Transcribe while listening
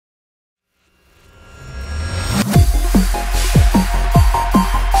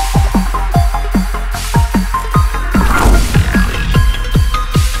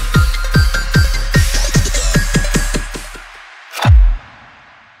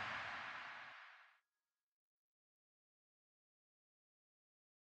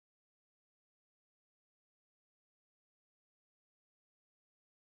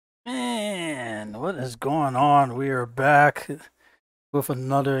And what is going on? We are back with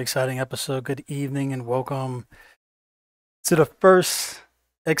another exciting episode. Good evening and welcome to the first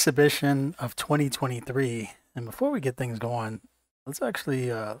exhibition of 2023. And before we get things going, let's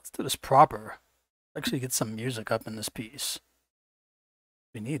actually let's do this proper. Actually get some music up in this piece.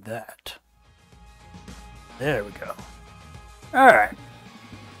 We need that. There we go. All right.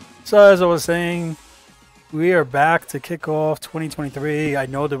 So as I was saying, we are back to kick off 2023. I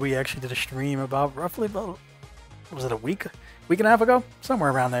know that we actually did a stream about roughly about, was it a week and a half ago?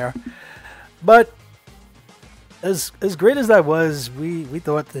 Somewhere around there. But as great as that was, we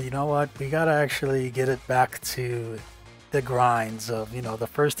thought that, you know what, we gotta actually get it back to the grinds of, you know, the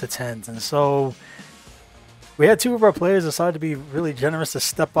first to tens. And so we had two of our players decide to be really generous to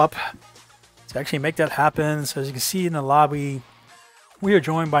step up to actually make that happen. So as you can see in the lobby, we are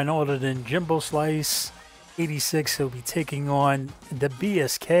joined by no other than Jimboslice86, who will be taking on the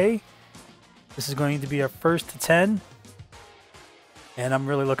BSK. This is going to be our first to 10. And I'm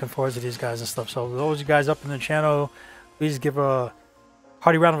really looking forward to these guys and stuff. So those you guys up in the channel, please give a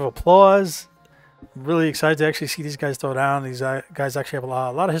hearty round of applause. I'm really excited to actually see these guys throw down. These guys actually have a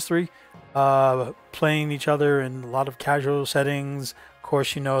lot of history playing each other in a lot of casual settings. Of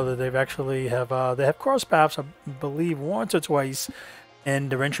course, you know that they've actually they have cross paths, I believe, once or twice in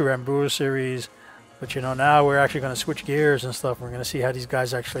the Renshuu series. But you know, now we're actually going to switch gears and stuff. We're going to see how these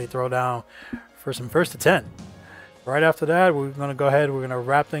guys actually throw down for some first to 10. Right after that, we're going to go ahead. We're going to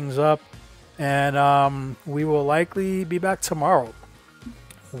wrap things up, and we will likely be back tomorrow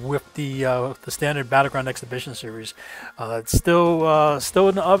with the standard Battleground Exhibition series. It's still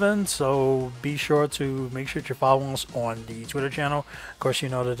in the oven, so be sure to make sure you're following us on the Twitter channel. Of course, you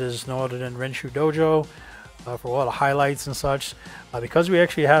know that there's no other than Renshuu Dojo for all the highlights and such. Because we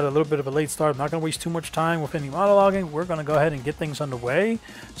actually had a little bit of a late start, I'm not going to waste too much time with any monologuing. We're going to go ahead and get things underway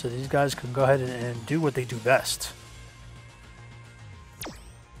so these guys can go ahead and do what they do best.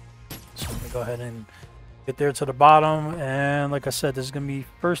 So let me go ahead and get there to the bottom, and like I said, this is going to be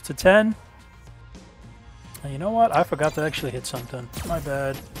first to 10. And you know what? I forgot to actually hit something. My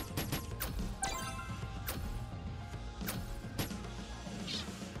bad.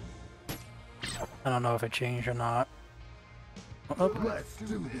 I don't know if it changed or not. Oh,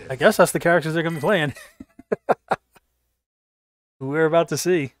 I guess that's the characters they're going to be playing. We're about to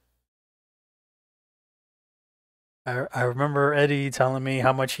see. I remember Eddie telling me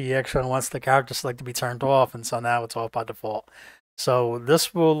how much he actually wants the character select to be turned off, and so now it's off by default. So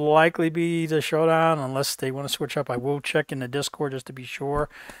this will likely be the showdown unless they want to switch up. I will check in the Discord just to be sure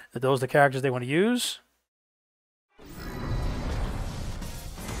that those are the characters they want to use.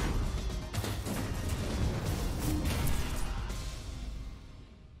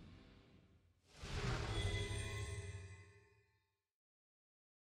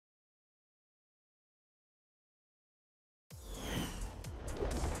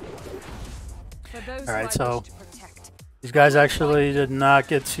 Alright, so these guys actually did not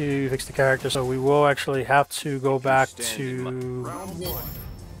get to fix the character, so we will actually have to go back to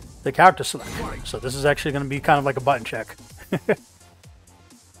the character select. So this is actually going to be kind of like a button check.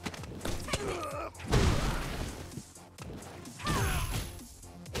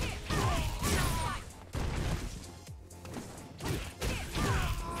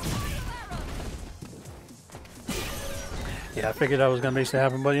 Yeah, I figured that was going to basically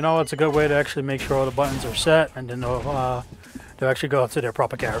happen, but you know, it's a good way to actually make sure all the buttons are set, and then they'll actually go to their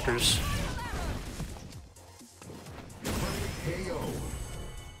proper characters.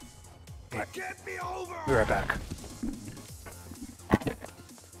 Right. Be right back.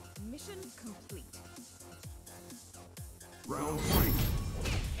 Mission complete. Round 3.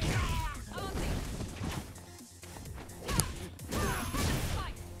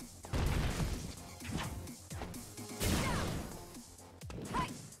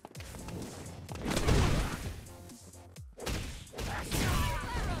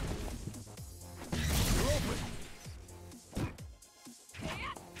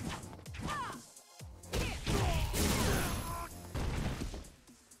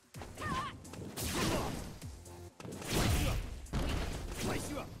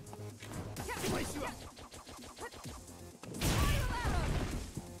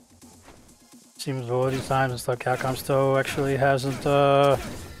 Seems all these times and stuff, Capcom still actually hasn't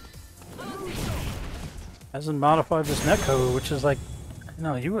modified this netcode, which is like, you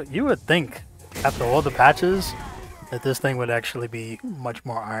know, you would think after all the patches that this thing would actually be much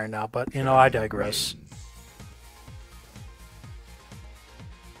more ironed out, but you know, I digress.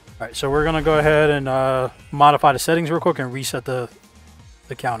 Alright, so we're gonna go ahead and modify the settings real quick and reset the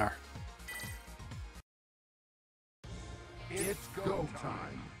counter. It's go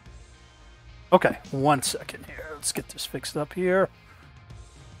time. Okay, 1 second here. Let's get this fixed up here.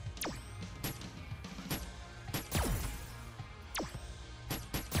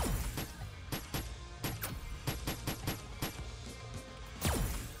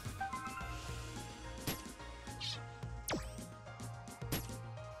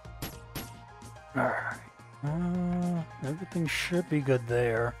 Alright. Everything should be good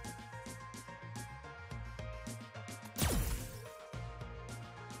there.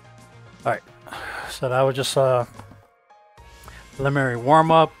 Alright. So that was just a preliminary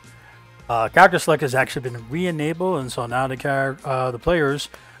warm-up. Character select has actually been re-enabled, and so now the players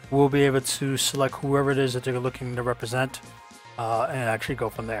will be able to select whoever it is that they're looking to represent and actually go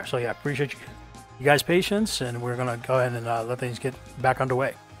from there. So yeah, appreciate you guys' patience, and we're going to go ahead and let things get back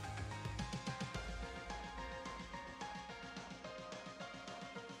underway.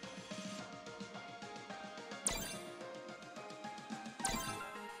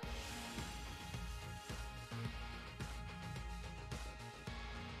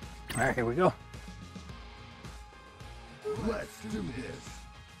 All right, here we go. Let's do this.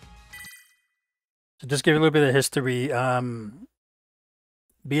 So just give you a little bit of history.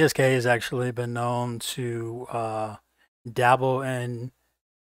 BSK has actually been known to dabble in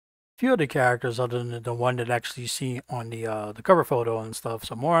a few of the characters other than the one that actually you see on the cover photo and stuff.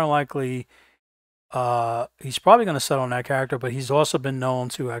 So more than likely, he's probably going to settle on that character, but he's also been known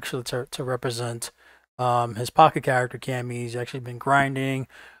to actually to represent his pocket character Cammy. He's actually been grinding.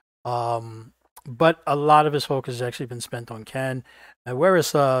 But a lot of his focus has actually been spent on Ken,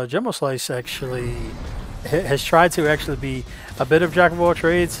 whereas Jimboslice actually has tried to actually be a bit of jack of all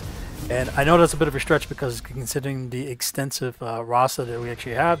trades, and I know that's a bit of a stretch because considering the extensive roster that we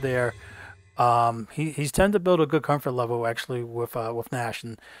actually have there, he's tended to build a good comfort level actually with Nash,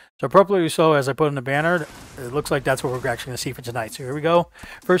 and so appropriately so, as I put in the banner, it looks like that's what we're actually going to see for tonight. So here we go,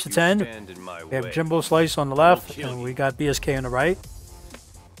 first to 10, we have Jimboslice on the left, and we got BSK on the right.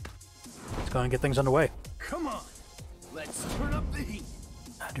 Let's go and get things underway. Come on, let's turn up the heat.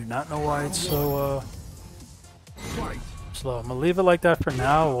 I do not know why it's so slow. I'm gonna leave it like that for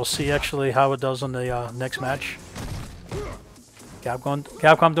now. We'll see actually how it does on the next match.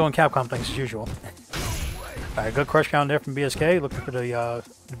 Capcom doing Capcom things as usual. Alright, good crush count there from BSK. Looking for the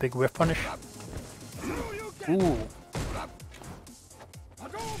big whiff punish. Ooh.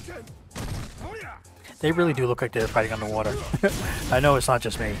 They really do look like they're fighting underwater. I know it's not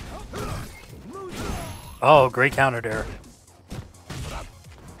just me. Oh, great counter there.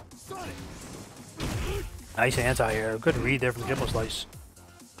 Nice anti-air. Good read there from Jimboslice.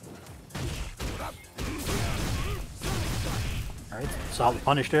 Alright, solid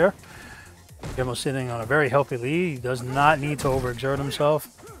punish there. Jimbo sitting on a very healthy lead. He does not need to overexert himself.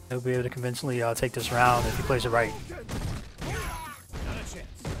 He'll be able to convincingly take this round if he plays it right.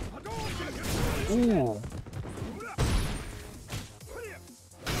 Ooh.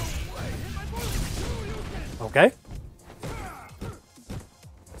 Okay.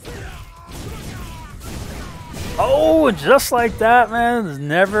 Oh, just like that, man.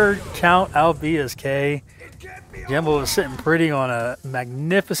 Never count out BSK. Jimbo was sitting pretty on a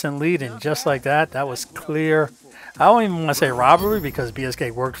magnificent lead, and just like that, that was clear. I don't even want to say robbery because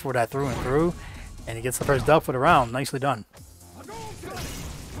BSK worked for that through and through, and he gets the first dub for the round. Nicely done.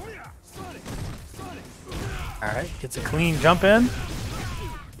 Alright, gets a clean jump in.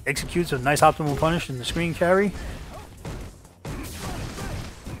 Executes a nice optimal punish in the screen carry.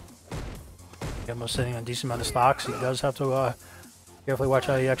 Almost sitting on a decent amount of stocks. He does have to carefully watch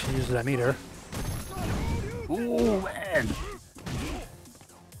how he actually uses that meter. Ooh, man.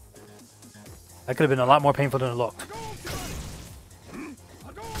 That could have been a lot more painful than it looked.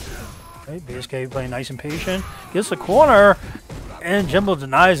 Okay, BSK playing nice and patient. Gets the corner, and Jimbo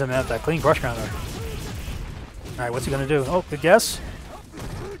denies him after that clean crush counter. Alright, what's he going to do? Oh, good guess.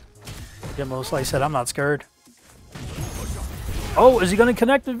 Jimboslice said, I'm not scared. Oh, is he going to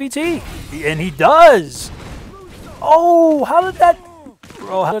connect the VT? And he does! Oh, how did that...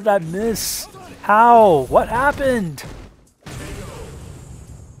 Bro, how did that miss? How? What happened?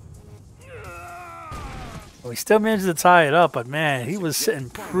 Well, he still managed to tie it up, but man, he was sitting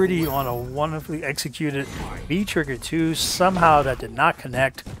pretty on a wonderfully executed V-trigger too. Somehow that did not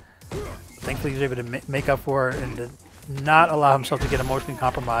connect. Thankfully, he was able to make up for it and to not allow himself to get emotionally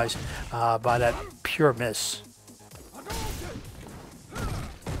compromised by that pure miss.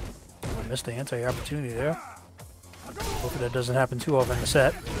 I missed the anti-opportunity there. Hopefully that doesn't happen too often in the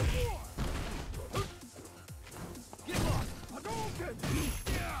set.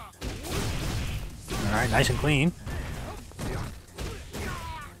 Alright, nice and clean.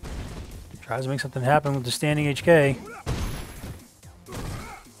 Tries to make something happen with the standing HK.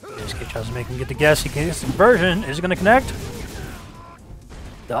 Just Tries to make him get the guess. He gets the conversion. Is it going to connect?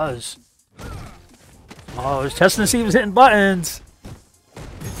 Does. Oh, he's testing to see if he's hitting buttons.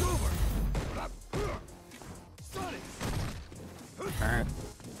 Alright.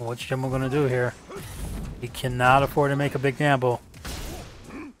 What's Jimbo going to do here? He cannot afford to make a big gamble.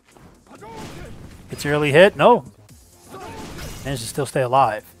 Gets an early hit. No. Managed to still stay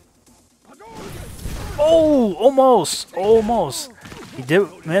alive. Oh, almost. Almost. He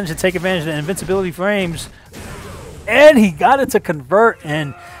did manage to take advantage of the invincibility frames. And he got it to convert.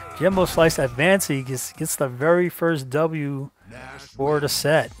 And Jimboslice advancing gets the very first W for the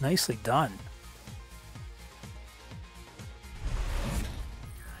set. Nicely done.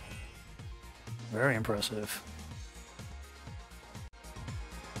 Very impressive.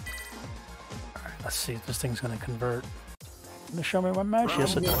 Alright, let's see if this thing's going to convert. Going to show me my match?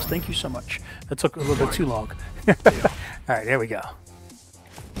 Yes, it does. Thank you so much. That took a little bit too long. Alright, there we go.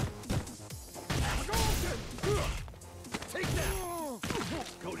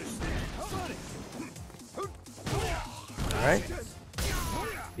 Alright.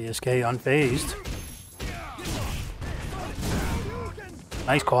 BSK unfazed.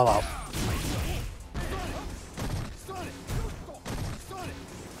 Nice call out.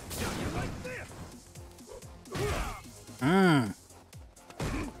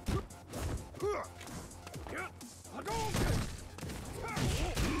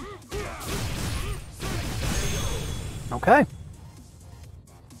 Okay.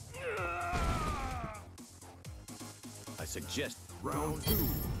 I suggest round 2.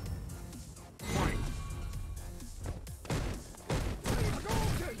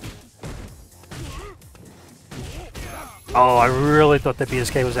 Oh, I really thought that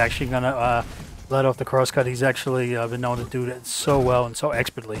BSK was actually going to let off the crosscut. He's actually been known to do that so well and so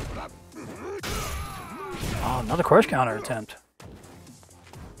expertly. Oh, another crush counter attempt.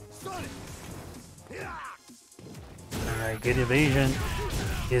 Alright, good evasion.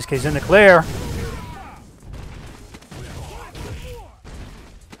 BSK's in the clear.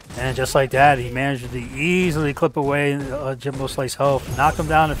 And just like that, he managed to easily clip away Jimboslice health, knocked him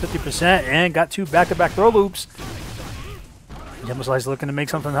down to 50%, and got 2 back-to-back throw loops. Jimboslice looking to make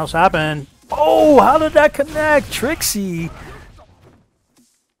something else happen. Oh, how did that connect? Trixie.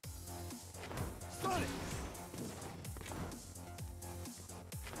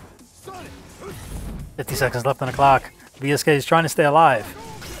 $50 seconds left on the clock. BSK is trying to stay alive.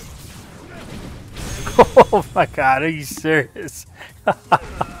 Oh my god, are you serious?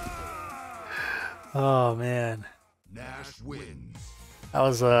 Oh man. Nash wins. That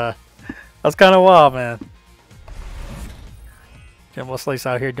was kind of wild, man. Jimboslice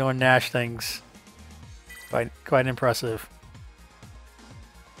out here doing Nash things. Quite impressive.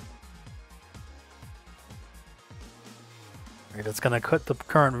 Alright, that's gonna cut the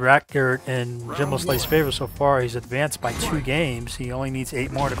current record in Jimboslice's favor so far. He's advanced by 2 games. He only needs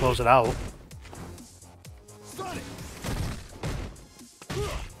 8 more to close it out.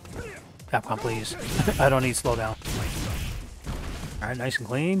 Capcom, please. I don't need slowdown. Alright, nice and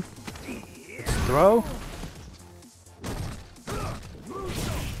clean. Let's throw.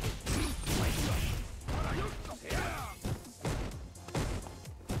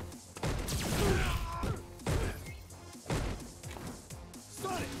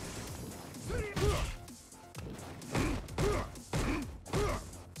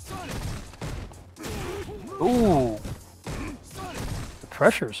 Ooh. The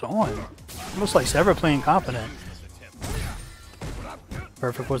pressure's on. Almost like ever playing confident.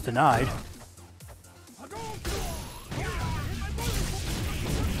 Perfect was denied.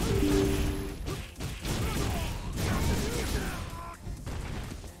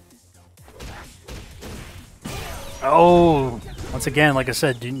 Oh, once again, like I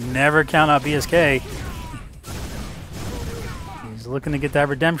said, do never count out BSK. He's looking to get that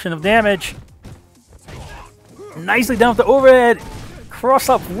redemption of damage. Nicely done with the overhead. Cross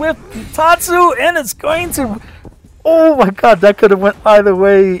up whip Tatsu, and it's going to... Oh my god, that could have went either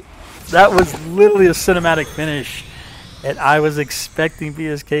way. That was literally a cinematic finish. And I was expecting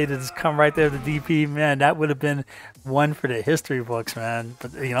BSK to just come right there to DP. Man, that would have been one for the history books, man.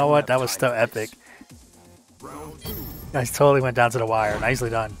 But you know what? That was still epic. Guys totally went down to the wire.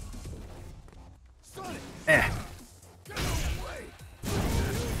 Nicely done. Eh.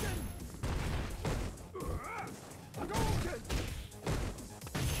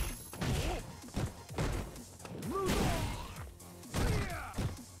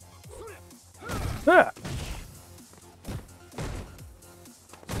 Yeah.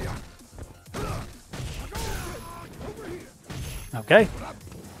 Okay.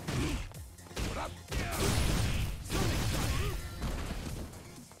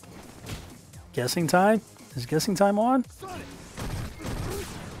 Guessing time? Is guessing time on?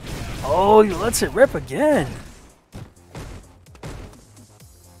 Oh, he lets it rip again.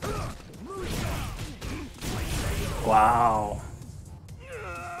 Wow.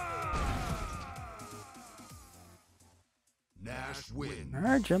 Nash wins. All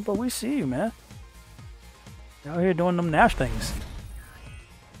right, Jimbo, we see you, man. Out here doing them Nash things.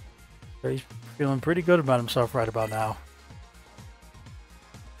 So he's feeling pretty good about himself right about now.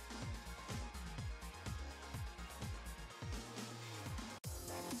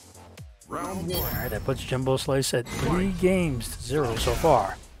 Round 1. All right, that puts Jimboslice at 3 games to 0 so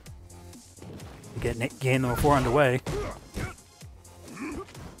far. We get game number 4 underway.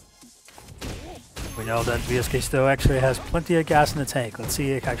 We know that VSK still actually has plenty of gas in the tank. Let's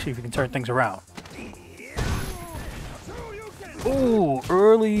see actually if we can turn things around. Ooh,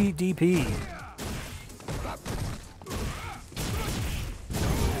 early DP.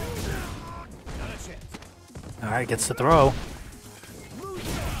 All right, gets the throw.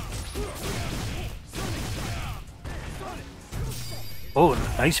 Oh,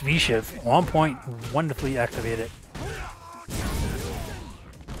 nice V-shift. 1 point, wonderfully activated.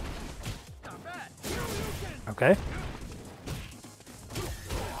 Okay.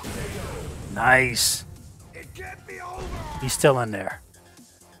 Nice. He's still in there.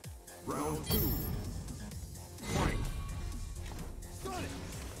 Round 2. Fight.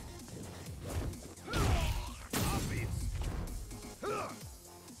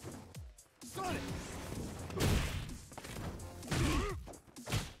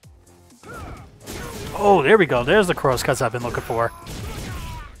 Oh, there we go. There's the cross cuts I've been looking for.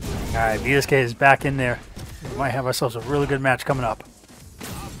 All right, VSK is back in there. We might have ourselves a really good match coming up.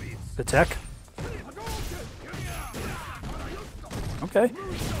 Good tech. Okay.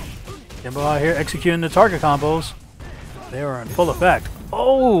 Jimbo out here executing the target combos. They are in full effect.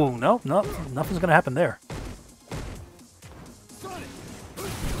 Oh, no, nothing's going to happen there.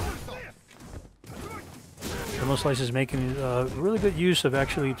 Jimboslice is making really good use of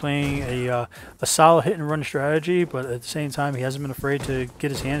actually playing a solid hit and run strategy, but at the same time, he hasn't been afraid to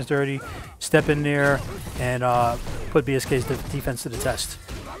get his hands dirty, step in there, and put BSK's defense to the test.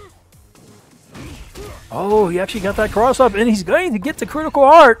 Oh, he actually got that cross up, and he's going to get the critical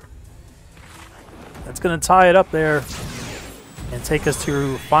heart. That's going to tie it up there and take us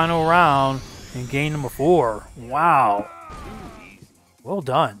to final round in game number 4. Wow. Well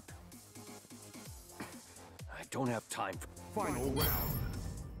done. I don't have time for Final round.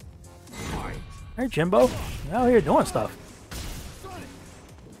 Fight. Hey, Jimbo. You're out here doing stuff.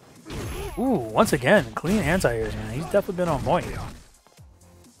 Ooh, once again, clean anti-airs, man. He's definitely been on point.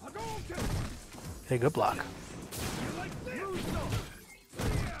 Okay, good block.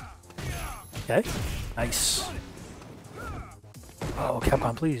 Okay, nice. Oh,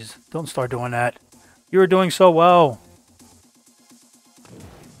 Capcom, please, don't start doing that. You were doing so well.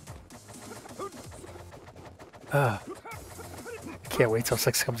 Can't wait till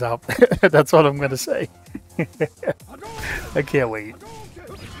 6 comes out. That's what I'm gonna say. I can't wait.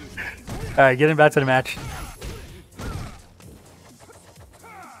 All right, getting back to the match.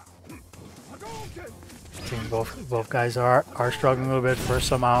 Both guys are struggling a little bit for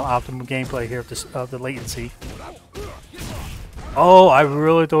some optimal gameplay here of the latency. Oh, I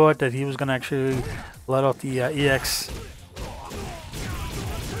really thought that he was gonna actually let off the EX.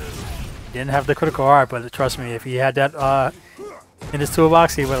 Didn't have the critical heart, but trust me, if he had that in his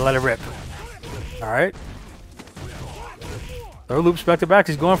toolbox, he would have let it rip. All right. Third loops back to back.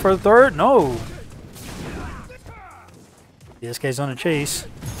 He's going for the third. No. BSK's on the chase.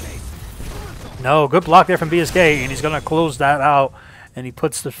 No, good block there from BSK, and he's going to close that out, and he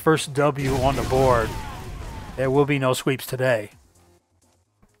puts the first W on the board. There will be no sweeps today.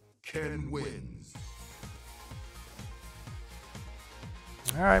 Ken wins.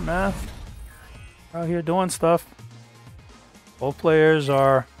 All right, man. Out here doing stuff. Both players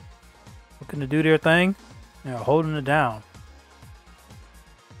are looking to do their thing. They're holding it down.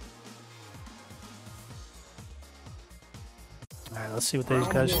 All right, let's see what these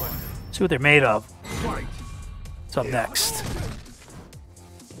guys... See what they're made of. What's up next?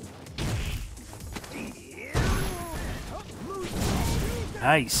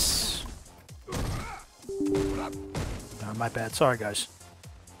 Nice. Oh, my bad. Sorry, guys.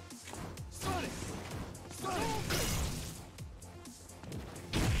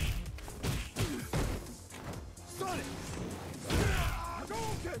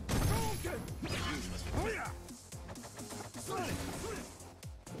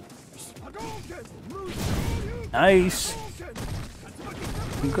 Nice.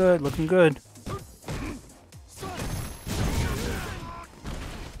 Looking good, looking good.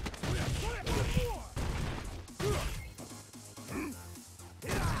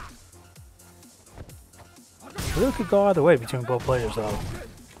 Really could go either way between both players, though.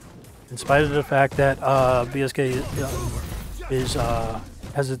 In spite of the fact that BSK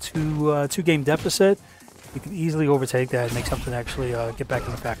has a two game deficit, you can easily overtake that and make something actually get back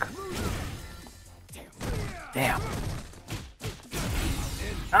in the pack. Damn.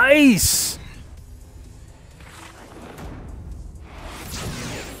 Nice.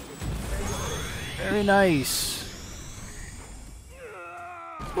 Very nice.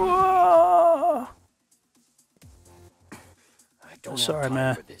 Whoa. Don't Sorry, have time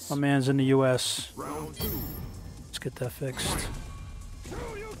man. for this. My man's in the U.S. Round 2. Let's get that fixed.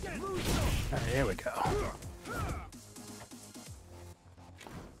 Alright, here we go.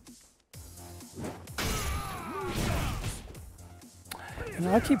 You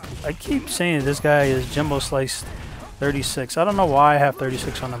know, I keep saying this guy is Jimboslice86. I don't know why I have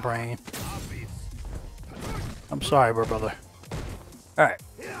 36 on the brain. I'm sorry, bro, brother. Alright.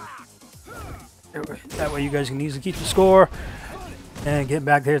 That way you guys can easily keep the score and get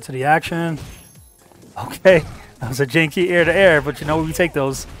back there to the action. Okay, that was a janky air to air, but you know we take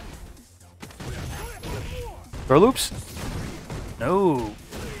those. Throw loops? No.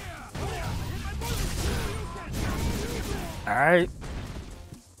 Alright.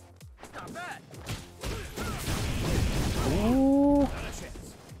 Ooh.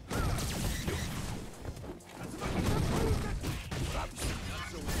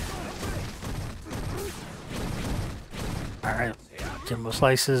 Alright.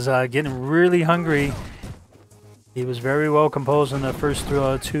 Jimboslice is getting really hungry. He was very well composed in the first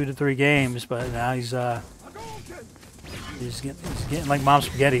 2 to 3 games, but now he's getting like mom's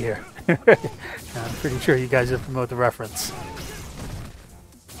spaghetti here. I'm pretty sure you guys are familiar with the reference.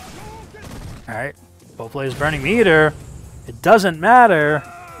 Alright. Both players burning meter. It doesn't matter.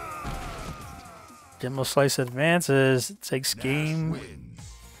 Jimboslice advances. It takes game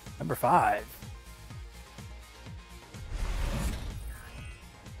number 5.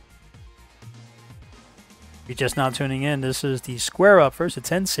 If you're just now tuning in, this is the Square Up First to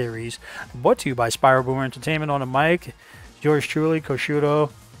 10 series, brought to you by Spiralboomer Entertainment. On the mic, yours truly,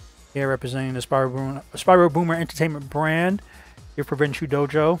 Koshuto, here representing the Spiralboomer Entertainment brand, here for Renshuu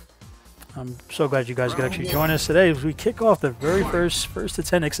Dojo. I'm so glad you guys could actually join us today as we kick off the very first to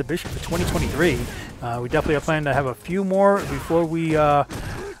 10 exhibition for 2023. We definitely are planning to have a few more before we,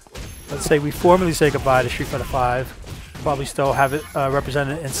 let's say, we formally say goodbye to Street Fighter 5. Probably still have it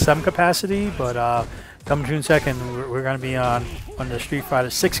represented in some capacity, but come June 2nd, we're going to be on the Street Fighter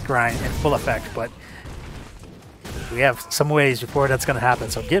 6 grind in full effect, but we have some ways before that's going to happen.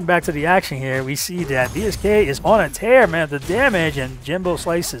 So getting back to the action here, we see that BSK is on a tear, man, the damage, and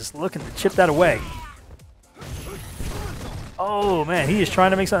Jimboslice is looking to chip that away. Oh, man, he is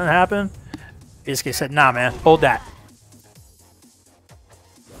trying to make something happen. BSK said, nah, man, hold that.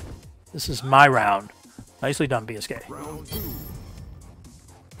 This is my round. Nicely done, BSK. Round 2.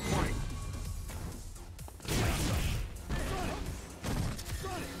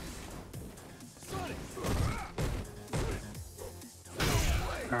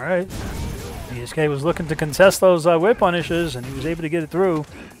 Alright. BSK was looking to contest those whip punishes, and he was able to get it through.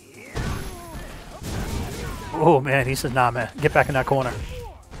 Oh, man, he said, nah, man, get back in that corner.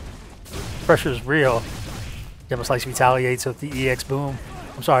 Pressure is real. Jimboslice retaliates with the EX boom.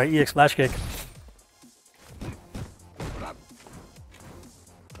 I'm sorry, EX flash kick.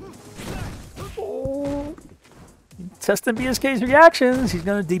 Oh. Testing BSK's reactions. He's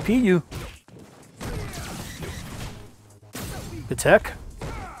going to DP you. Good tech.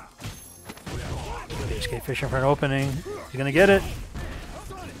 BSK fishing for an opening. He's going to get it.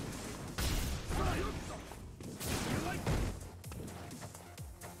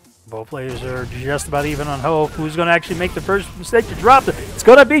 Both players are just about even on hope. Who's going to actually make the first mistake to drop it? It's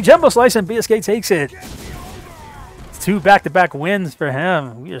going to be Jimboslice, and BSK takes it. It's 2 back-to-back wins for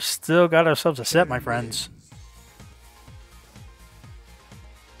him. We have still got ourselves a set, my friends.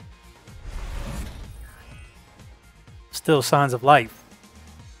 Still signs of life.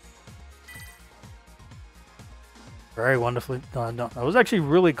 Very wonderfully done. That was actually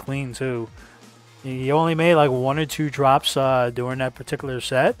really clean, too. He only made like 1 or 2 drops during that particular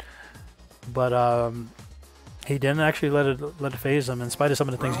set. But he didn't actually let it phase him, in spite of some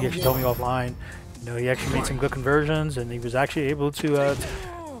of the things he actually told me offline. You know, he actually made some good conversions, and he was actually able to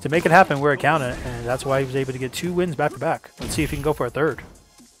make it happen where it counted, and that's why he was able to get 2 wins back to back. Let's see if he can go for a third.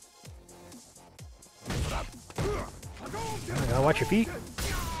 You gotta watch your feet.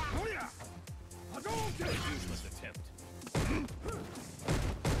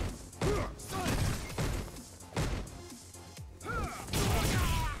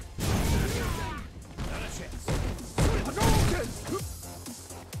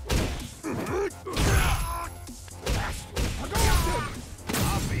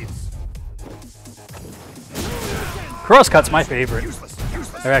 Crosscut's my favorite.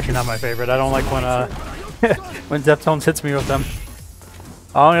 They're actually not my favorite. I don't like when when Deftones hits me with them.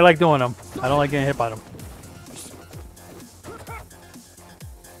 I only like doing them. I don't like getting hit by them.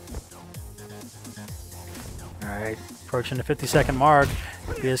 Alright, approaching the 50-second mark.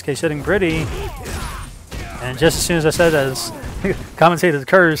 BSK sitting pretty. And just as soon as I said that, as commentator's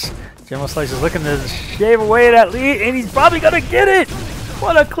curse, Jimboslice is looking to shave away that lead, and he's probably going to get it!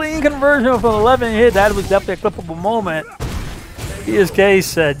 What a clean conversion from 11 hit. That was definitely a clippable moment. BSK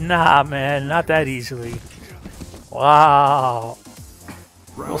said, nah, man, not that easily. Wow.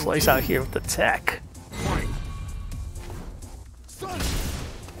 Jimboslice out here with the tech.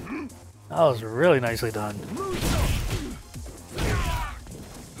 That was really nicely done.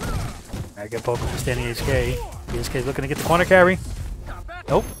 I get poked from standing HK. BSK looking to get the corner carry.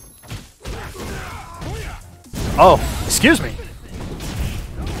 Nope. Oh, excuse me.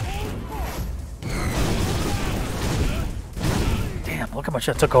 Damn, look how much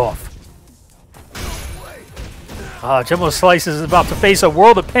that took off. Jimboslice is about to face a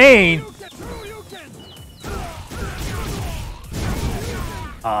world of pain.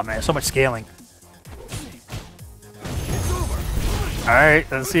 Oh man, so much scaling. Alright,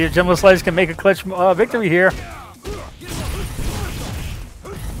 let's see if Jimboslice can make a clutch victory here.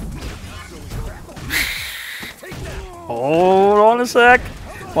 Hold on a sec.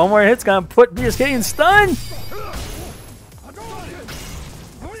 One more hit's gonna put BSK in stun.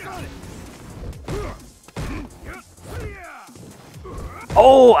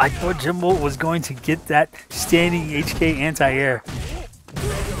 Oh, I thought Jimbo was going to get that standing HK anti-air.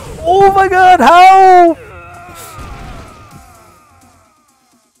 Oh my god, how?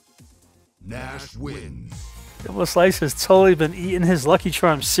 Nash wins. Jimboslice has totally been eating his Lucky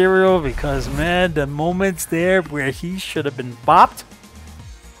Charm cereal because, man, the moments there where he should have been bopped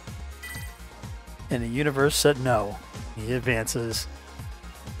and the universe said no. He advances.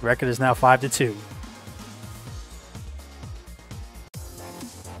 Record is now 5-2.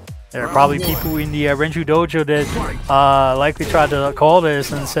 There are probably people in the Renshuu dojo that likely tried to call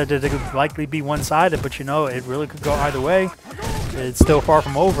this and said that it could likely be one-sided, but you know, it really could go either way. It's still far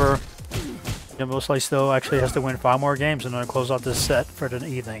from over. Jimboslice still actually has to win 5 more games in order to close out this set for the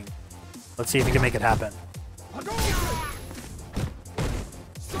evening. Let's see if he can make it happen.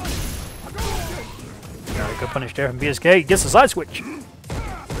 Alright, good punish there from BSK. Gets the side switch.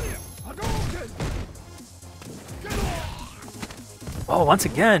 Oh, once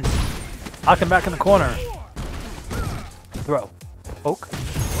again. Knocking back in the corner. Throw. Poke.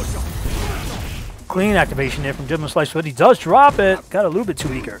 Clean activation there from Jimboslice, but he does drop it. Got a little bit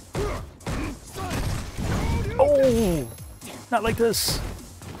too eager. Oh! Not like this.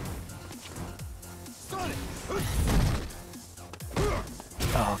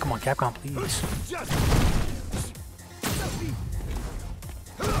 Oh, come on, Capcom, please.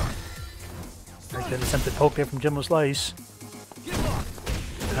 Very good attempted poke there from Jimboslice.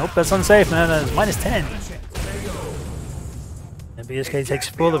 Nope, that's unsafe, man. That's -10. And BSK takes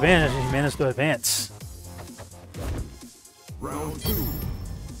full advantage and he managed to advance. Round 2.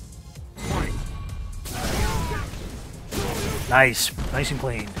 Fight. Nice. Nice and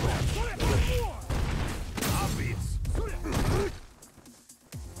clean.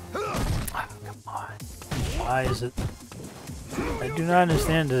 Oh, come on. Why is it... I do not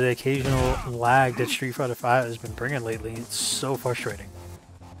understand the occasional lag that Street Fighter V has been bringing lately. It's so frustrating.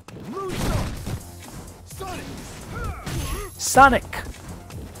 Sonic!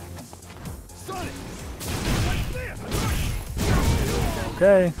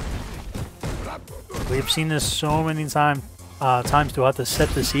 Okay. We've seen this so many times throughout the set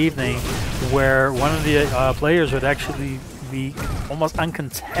this evening, where one of the players would actually be almost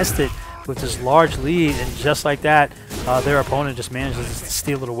uncontested with this large lead, and just like that, their opponent just manages to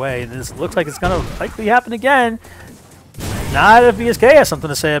steal it away. And this looks like it's going to likely happen again. Not if BSK has something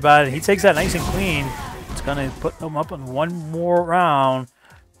to say about it. He takes that nice and clean. It's going to put them up in one more round,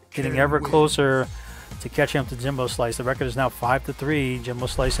 getting ever closer to catching up to Jimboslice. The record is now 5-3.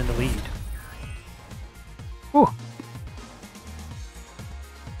 Jimboslice in the lead. Whew.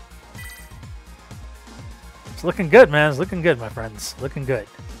 It's looking good, man. It's looking good, my friends. Looking good.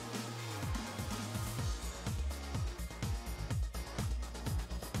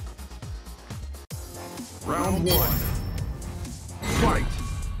 Round 1. Fight.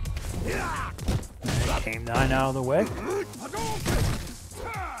 Game 9 out of the way.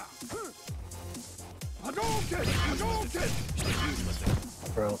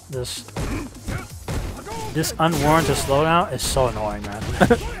 Bro, this unwarranted slowdown is so annoying, man.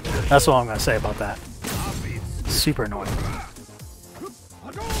 That's all I'm gonna say about that. Super annoying.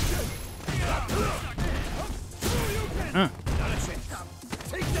 Not a chance.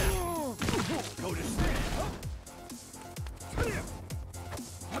 Take that. Go to stand.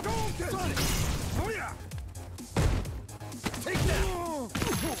 Take that.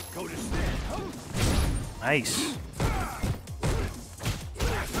 Go to stand. Nice.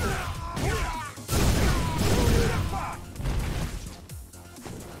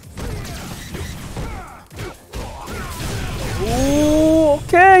 Ooh,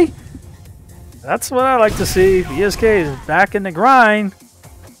 okay. That's what I like to see. BSK is back in the grind.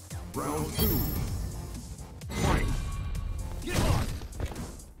 Round 2. Fight.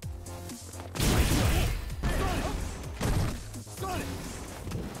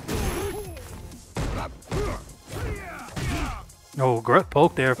 Oh, great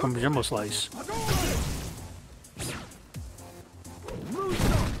poke there from Jimboslice.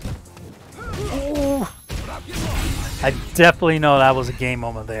 Ooh. I definitely know that was a game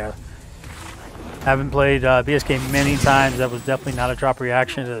moment there. Haven't played BSK many times. That was definitely not a drop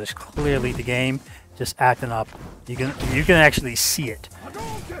reaction. That is clearly the game just acting up. You can actually see it.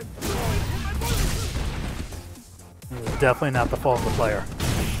 It was definitely not the fault of the player.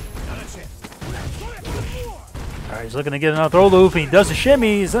 All right, he's looking to get another throw loop. He does a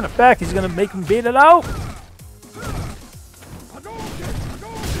shimmy. He's in effect. He's going to make him beat it out.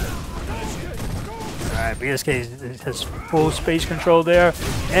 Alright, BSK has full space control there.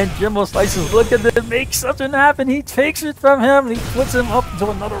 And Jimboslice is looking to make something happen. He takes it from him and he puts him up into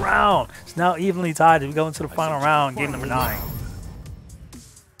another round. It's now evenly tied. We go into the final round, game number 9.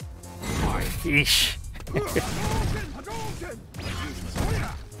 Yeesh.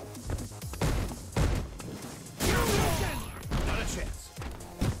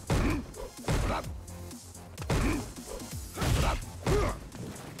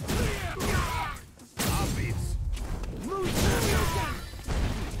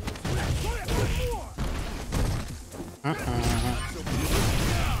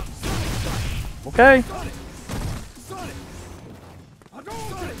 Okay.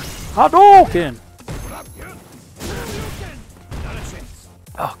 Hadouken!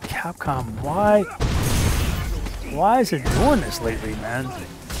 Oh, Capcom, why is it doing this lately, man?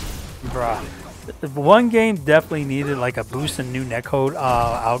 Bruh. One game definitely needed like a boost in new netcode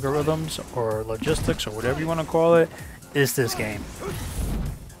algorithms or logistics or whatever you want to call it, is this game.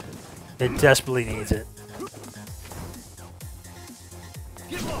 It desperately needs it.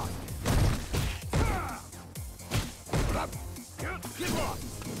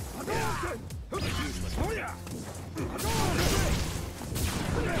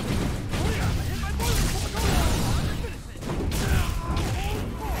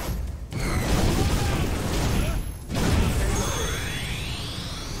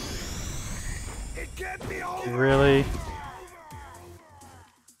 Really?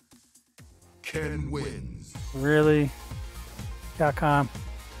 Ken wins. Really? Capcom,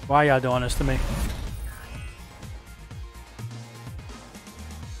 why y'all doing this to me?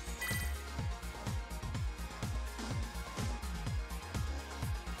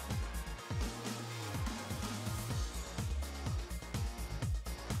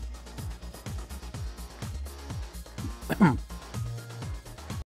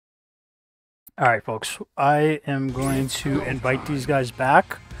 Alright folks, I am going to invite these guys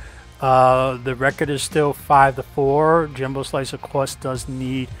back. The record is still 5-4. Jimboslice of course does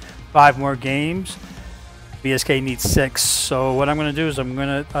need 5 more games. BSK needs 6. So what I'm going to do is I'm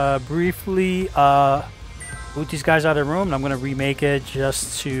going to briefly boot these guys out of the room and I'm going to remake it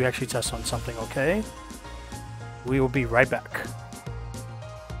just to actually test on something, okay? We will be right back.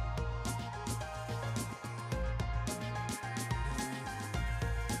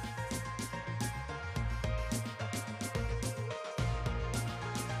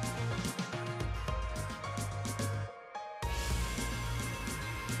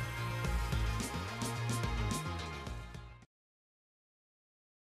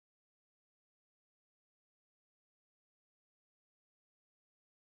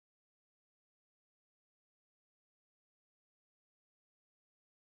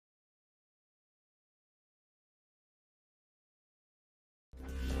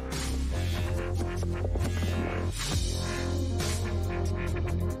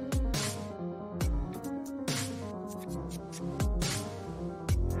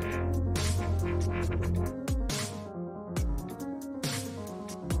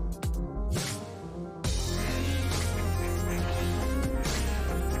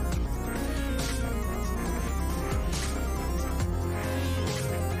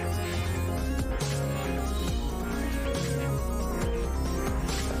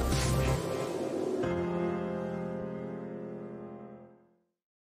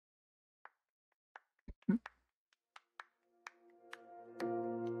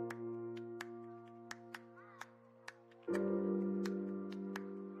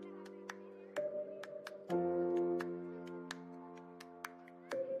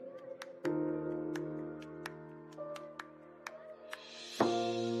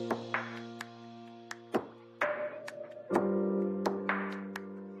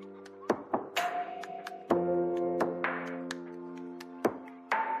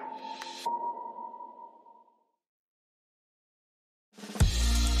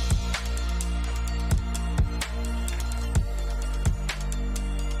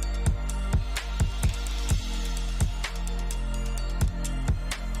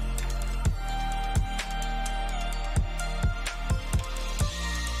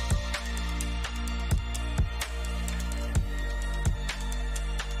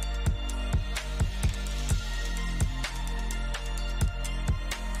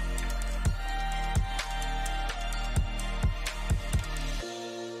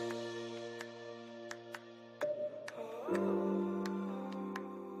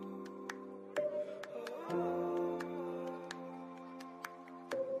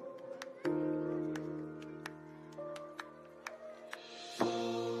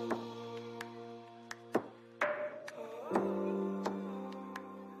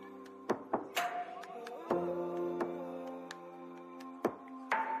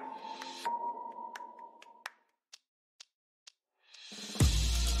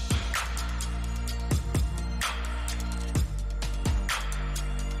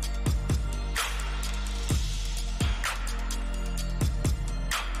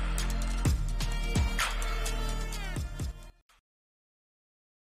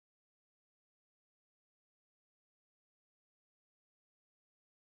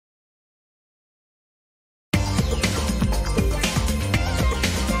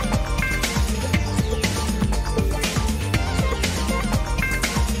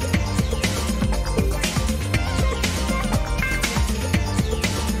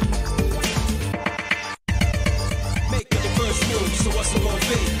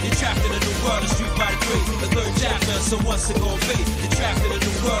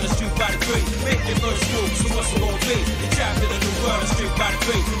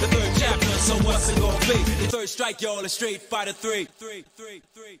 straight. The third strike, y'all, is straight fighter 3.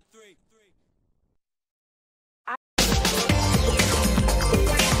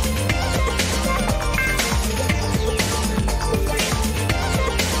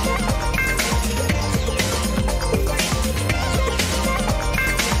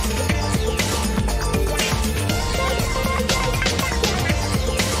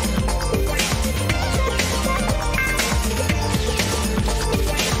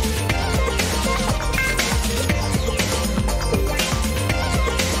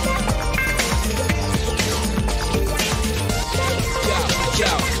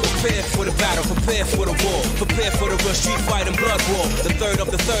 Prepare for the battle, prepare for the war, prepare for the real street fight and blood war. The third of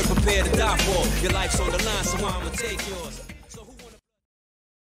the third, prepare to die for. Your life's on the line, so I'ma take yours. So who wanna...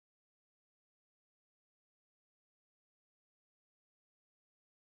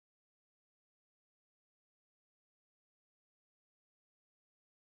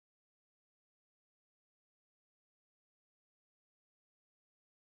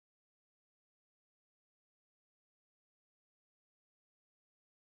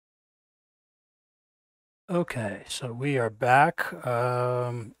 Okay, so we are back.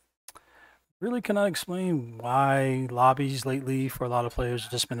 Really cannot explain why lobbies lately for a lot of players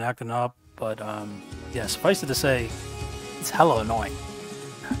have just been acting up, but yeah, suffice it to say, it's hella annoying.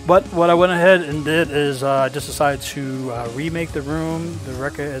 But what I went ahead and did is I just decided to remake the room. The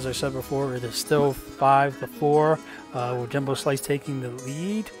record, as I said before, it is still 5-4, with Jimboslice taking the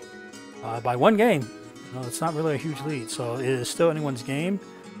lead by 1 game. You know, it's not really a huge lead, so it is still anyone's game.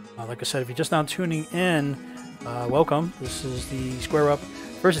 Like I said, if you're just now tuning in, welcome. This is the Square Up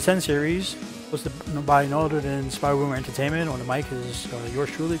First to 10 series, hosted by no other than Spiralboomer Entertainment. On the mic is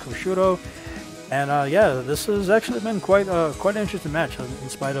yours truly, Koshuto. And yeah, this has actually been quite an interesting match, in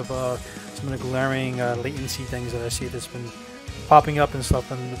spite of some of the glaring latency things that I see that's been popping up and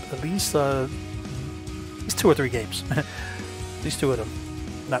stuff. And at least 2 or 3 games, at least 2 of them.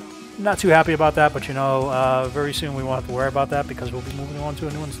 Not too happy about that, but you know, very soon we won't have to worry about that because we'll be moving on to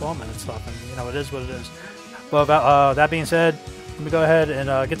a new installment and stuff, and you know, it is what it is. Well, that being said, let me go ahead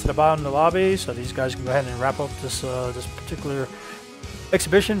and get to the bottom of the lobby so these guys can go ahead and wrap up this this particular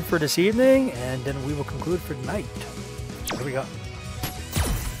exhibition for this evening, and then we will conclude for tonight. Here we go.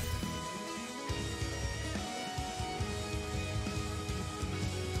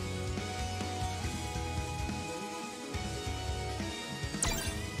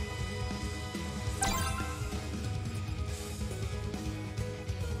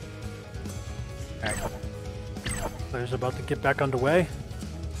 Players about to get back underway.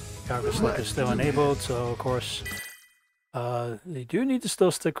 Character select is still enabled, so of course they do need to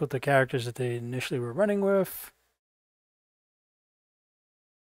still stick with the characters that they initially were running with.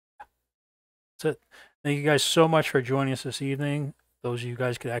 That's it. Thank you guys so much for joining us this evening. Those of you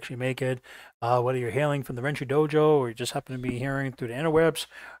guys could actually make it, whether you're hailing from the Renshuu dojo or you just happen to be hearing through the interwebs,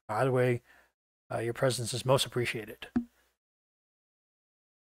 either way, your presence is most appreciated.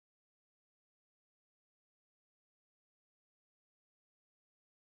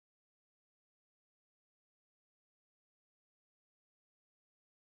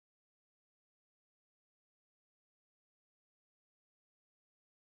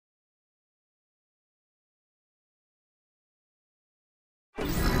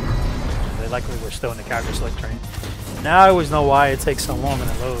 Likely we're still in the character select train. Now I always know why it takes so long when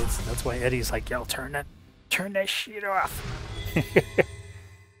it loads. That's why Eddie's like, yo, turn that shit off.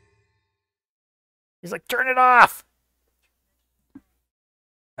 He's like, turn it off.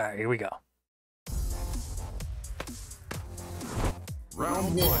 Alright, here we go.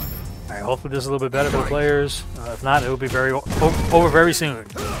 Round 1. Alright, hopefully this is a little bit better for the players. If not, it will be very over very soon.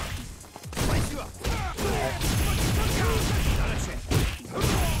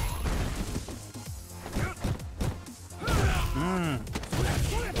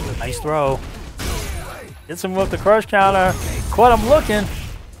 Nice throw. Gets him with the crush counter. Caught him looking.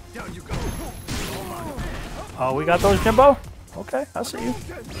 Oh, we got those, Jimbo? Okay, I see you.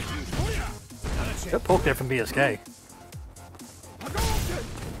 Good poke there from BSK.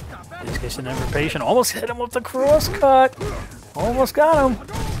 BSK sitting there patient. Almost hit him with the cross cut. Almost got him.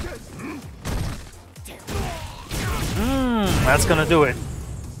 That's gonna do it.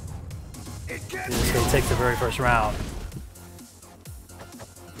 BSK takes the very first round.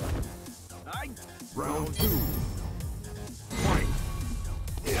 Round 2. Fight.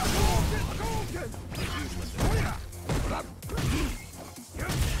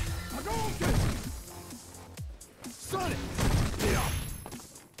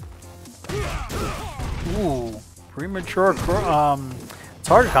 Ooh, premature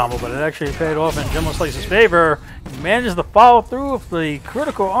target combo, but it actually paid off in Jimboslice's favor. manages to follow through with the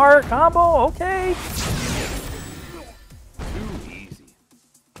critical R combo. Okay. Too easy.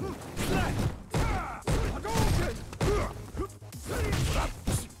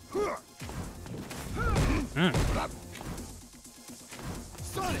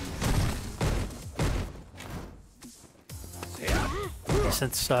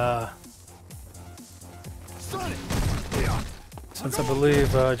 Since I believe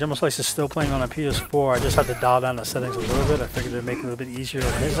Jimboslice is still playing on a PS4, I just had to dial down the settings a little bit. I figured it'd make it a little bit easier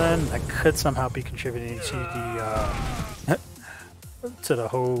on his end. That could somehow be contributing to the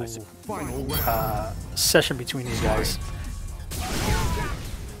whole session between these guys.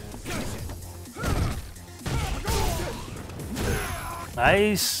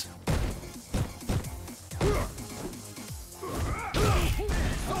 Nice.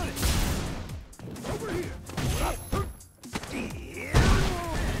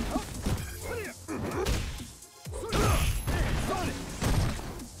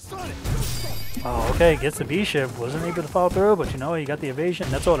 Oh, okay, gets the B ship. Wasn't able to follow through, but you know, he got the evasion.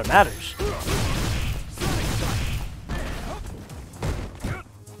 That's all that matters.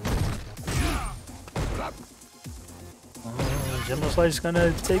 Jimboslice is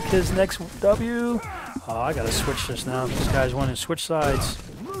gonna take his next W. Oh, I gotta switch this now. These guys want to switch sides.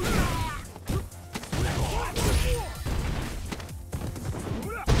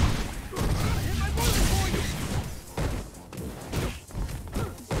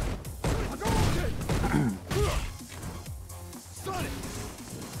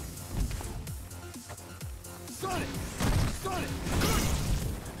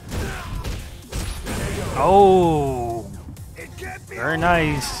 Oh, very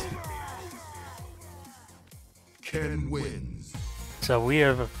nice. Ken wins. So we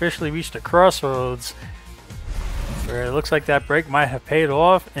have officially reached a crossroads where it looks like that break might have paid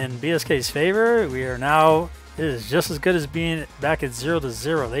off in BSK's favor. We are now, it is just as good as being back at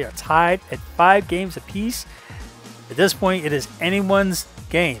 0-0. They are tied at 5 games apiece. At this point, it is anyone's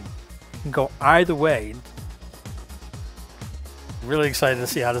game. It can go either way. Really excited to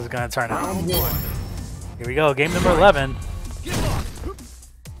see how this is going to turn out. Round 1. Here we go, game number 11.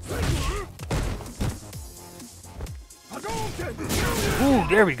 Ooh,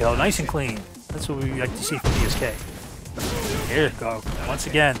 there we go, nice and clean. That's what we like to see from BSK. Here we go, once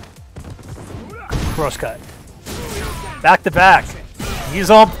again. Cross cut. Back to back. He's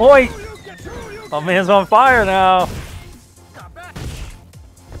on point. My man's on fire now.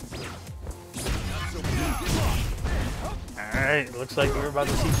 Alright, looks like we're about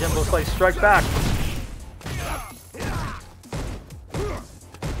to see Jimboslice strike back.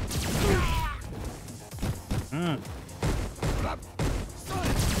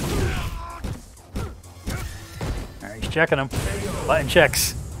 Alright, he's checking him. Button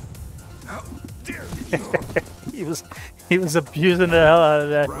checks. he was abusing the hell out of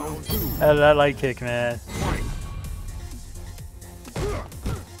that light kick, man.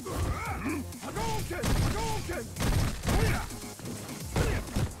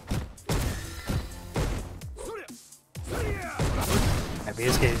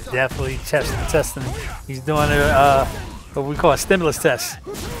 BSK is definitely testing. He's doing what we call a stimulus test.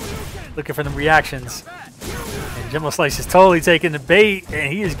 Looking for them reactions. And Jimboslice is totally taking the bait,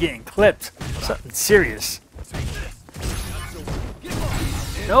 and he is getting clipped. Something serious.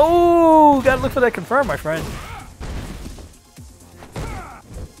 No! Gotta look for that confirm, my friend.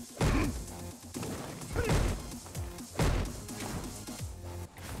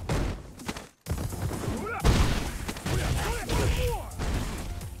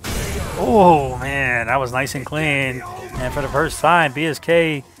 Oh man, that was nice and clean. And for the first time,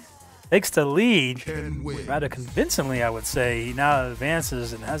 BSK takes the lead rather convincingly, I would say. He now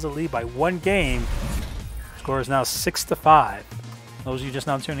advances and has a lead by 1 game. Score is now 6-5. Those of you just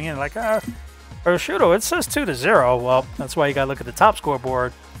now tuning in, like, Renshuu, it says 2-0. Well, that's why you gotta look at the top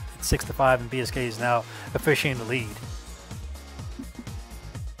scoreboard. It's 6-5, and BSK is now officially in the lead.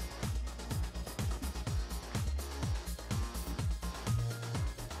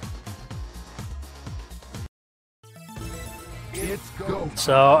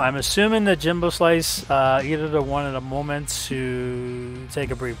 So I'm assuming that Jimboslice either wanted a moment to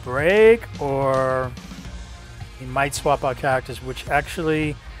take a brief break, or he might swap out characters, which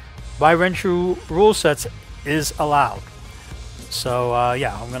actually, by Renshuu rule sets, is allowed. So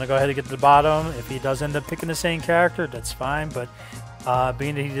yeah, I'm gonna go ahead and get to the bottom. If he does end up picking the same character, that's fine. But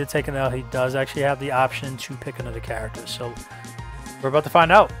being that he did take an L, he does actually have the option to pick another character. So we're about to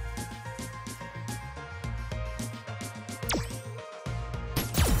find out.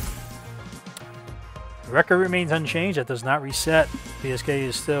 The record remains unchanged. That does not reset. BSK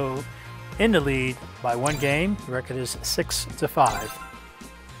is still in the lead by 1 game. The record is 6-5.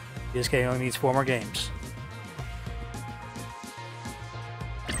 BSK only needs 4 more games.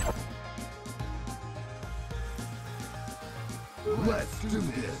 Let's do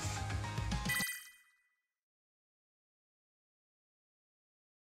this.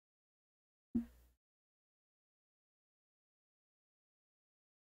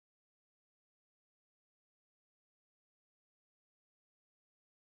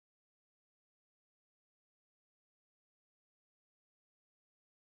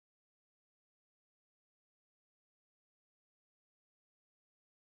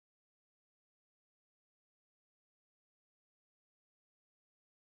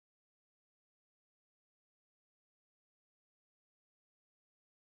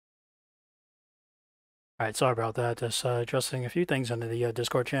 Alright, sorry about that. Just addressing a few things under the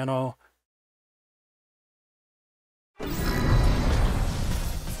Discord channel. And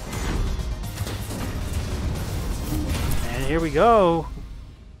here we go.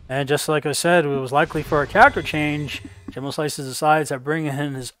 And just like I said, it was likely for a character change. Jimboslice decides to bring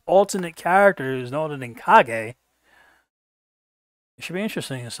in his alternate character, who's no other than Kage. It should be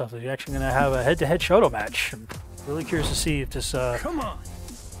interesting and stuff. They're actually going to have a head-to-head Shoto match. I'm really curious to see if this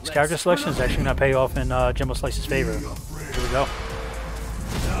this character selection is actually going to pay off in Jimboslice's favor. Here we go.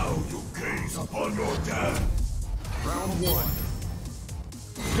 Now you gaze upon your death. Round 1.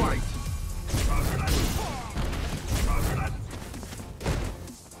 Fight.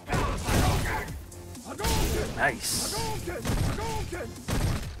 Nice.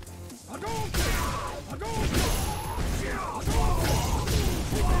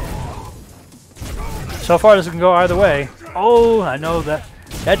 So far, this can go either way. Oh, I know that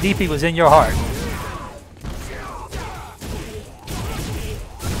DP was in your heart.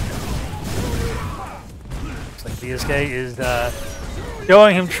 Looks like BSK is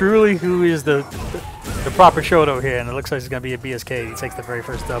showing him truly who is the proper Shoto here, and it looks like it's going to be a BSK. He takes the very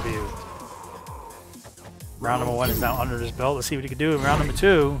first W. Round number 1 is now under his belt. Let's see what he can do in round number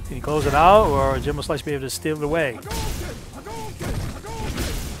 2. Can he close it out, or Jimboslice be able to steal it away?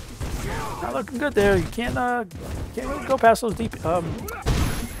 Not looking good there. You can't really go past those deep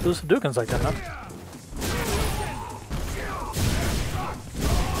those Hadoukens like that, huh?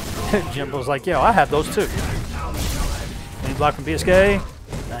 Jimbo's like, yo, I have those too. And he blocked from BSK.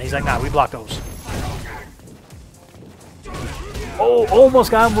 Nah, he's like, nah, we blocked those. Oh,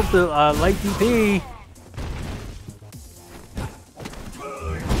 almost got him with the light DP.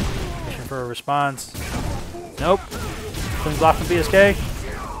 Mission for a response. Nope. Clean block from BSK.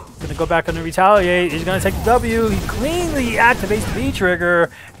 Gonna go back and retaliate. He's gonna take the W. He cleanly activates the B trigger.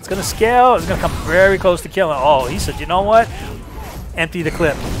 It's gonna scale. It's gonna come very close to killing. Oh, he said, you know what? Empty the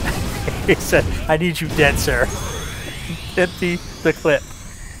clip. He said, I need you dead, sir. Empty the clip.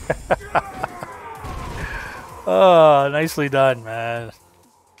 Oh, nicely done, man.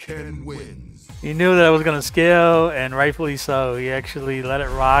 Ken wins. He knew that it was gonna scale, and rightfully so. He actually let it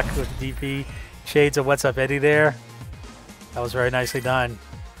rock with the DP. Shades of What's Up Eddie there. That was very nicely done.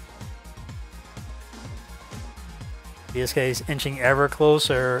 BSK is inching ever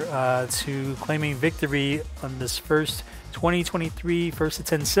closer to claiming victory on this first 2023 first to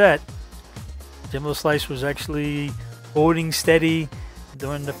 10 set. Jimboslice was actually holding steady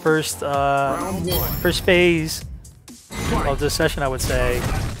during the first phase of this session, I would say.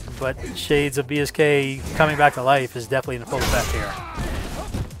 But shades of BSK coming back to life is definitely in full effect here.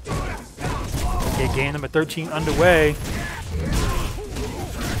 Okay, game number 13 underway.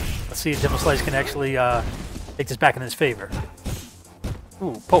 Let's see if Jimboslice can actually take this back in his favor.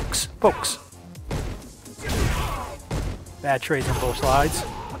 Ooh, pokes. Bad trades on both sides.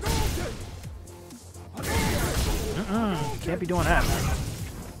 Can't be doing that, man.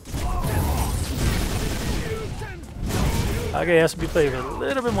 Okay, has to be played with a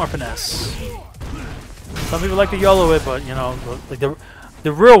little bit more finesse. Some people like to YOLO it, but you know, like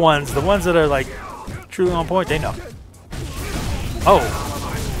the real ones, the ones that are like truly on point, they know.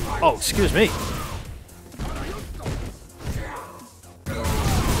 Oh, excuse me.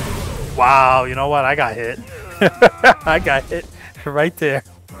 Wow, you know what? I got hit. I got hit right there.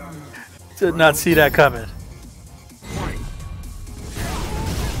 Did not see that coming.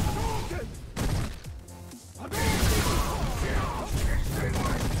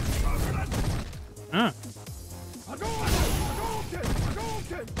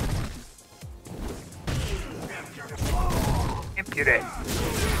 Impudent.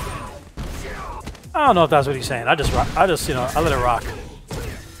 I don't know if that's what he's saying. I just, you know, I let it rock.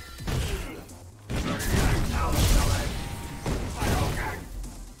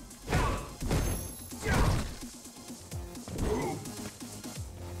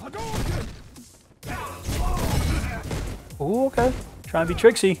 trying to be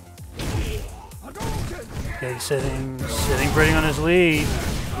tricksy. Okay, sitting pretty on his lead.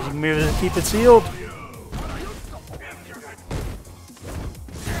 He's gonna be able to keep it sealed.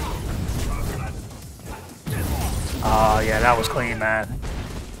 Oh yeah, that was clean, man.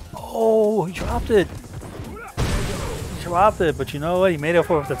 Oh, he dropped it. He dropped it, but you know what? He made it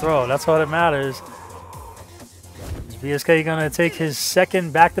for the throw. That's all that matters. Is BSK gonna take his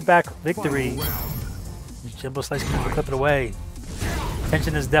second back-to-back victory? Jimboslice can clip it away.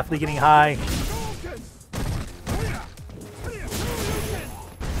 Tension is definitely getting high.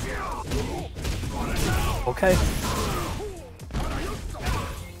 Okay.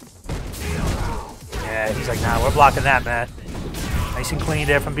 Yeah, he's like, nah, we're blocking that, man. Nice and clean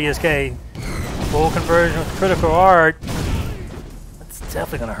there from BSK. Full conversion with critical art. That's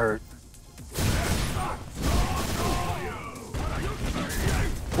definitely gonna hurt.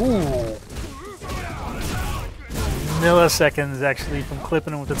 Ooh. Milliseconds actually from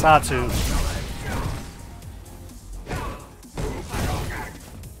clipping him with the Tatsu.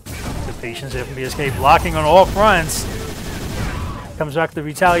 Good patience there from BSK, blocking on all fronts. Comes back to the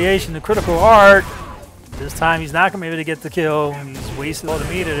retaliation, the critical art. This time he's not going to be able to get the kill. He's wasted all the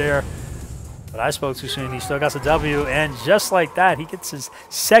meter there. But I spoke too soon. He still got the W. And just like that, he gets his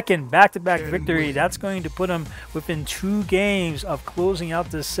second back-to-back victory. That's going to put him within 2 games of closing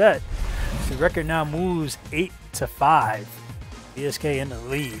out this set. The record now moves 8-5. BSK in the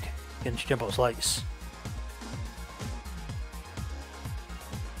lead against Jimboslice.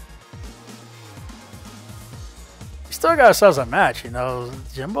 Still got ourselves a match, you know.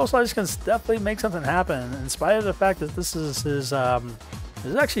 Jimboslice can definitely make something happen, in spite of the fact that this is his this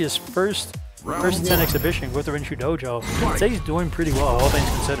is actually his first 10 exhibition with the Renshuu Dojo. I'd say he's doing pretty well, all things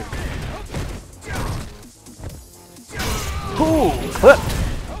considered. Ooh, clipped.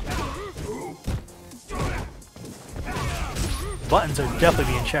 Buttons are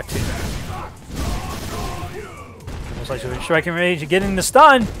definitely being checked here. Jimboslice with striking range and getting the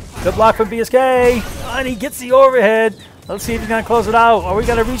stun. Good block from BSK, and he gets the overhead. Let's see if he's going to close it out. Are we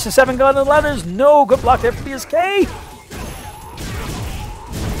going to reach the 7 golden letters? No, good block there from BSK.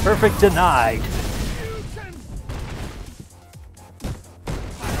 Perfect denied.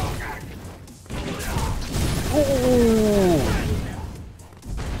 Ooh.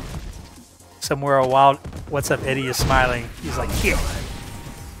 Somewhere a wild What's Up Eddie is smiling. He's like, yeah.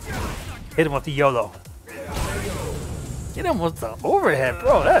 Hit him with the YOLO. Get him with the overhead,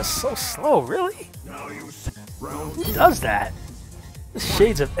 bro. That's so slow, really? Who does that? This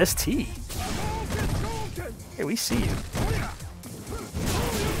shades of ST. Hey, we see you.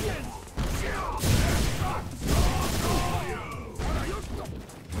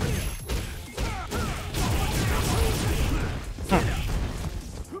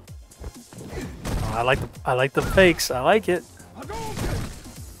 Oh, I like the fakes. I like it.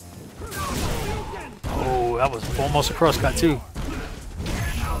 Oh, that was almost a cross cut too.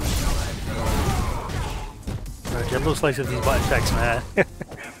 Jimboslice with these button checks, man.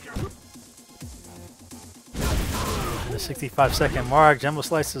 The 65-second mark.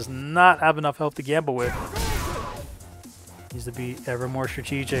 Jimboslice does not have enough health to gamble with. Needs to be ever more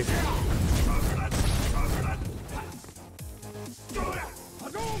strategic.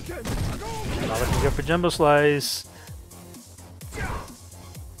 Not looking good for Jimboslice.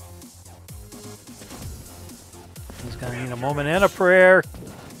 He's gonna need a moment and a prayer.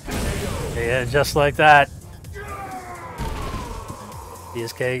 Yeah, just like that.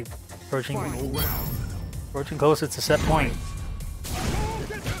 BSK approaching closer to set point.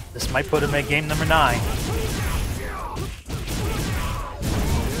 This might put him at game number 9.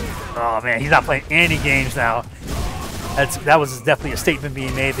 Oh man, he's not playing any games now. That was definitely a statement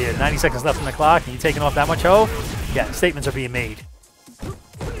being made there. 90 seconds left on the clock, and you taking off that much health? Yeah, statements are being made.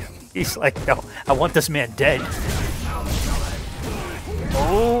 He's like, yo, I want this man dead.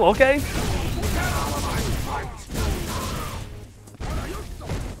 Oh, okay.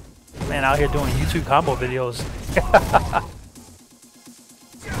 Man out here doing YouTube combo videos.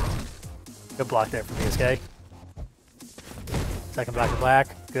 Good block there from BSK. Second block to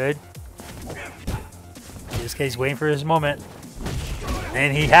black. Good. BSK's waiting for his moment.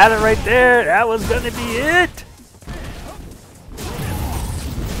 And he had it right there. That was going to be it.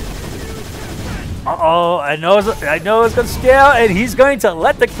 Uh-oh. I know it's going to scale. And he's going to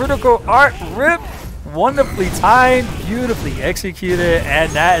let the critical art rip. Wonderfully timed, beautifully executed, and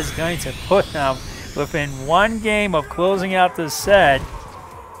that is going to put him within 1 game of closing out this set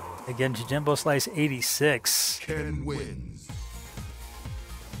against Jimboslice86. Ken wins.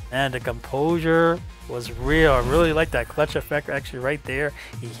 And the composure was real. I really like that clutch effect actually right there.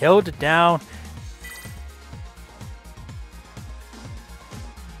 He held it down.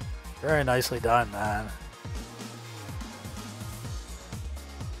 Very nicely done, man.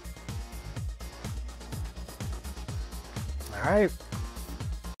 All right.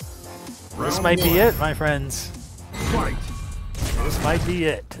 This might be it, my friends. Fight. This might be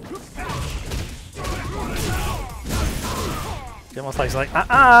it. Jimboslice like,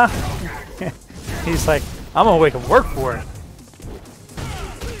 He's like, I'm gonna wake him work for it.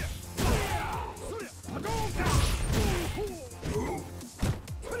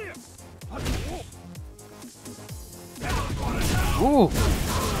 Ooh.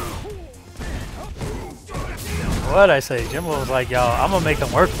 What'd I say? Jimbo was like, yo, I'm gonna make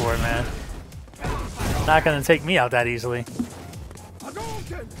him work for it, man. Not gonna take me out that easily.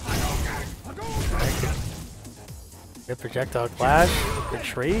 Good projectile clash, good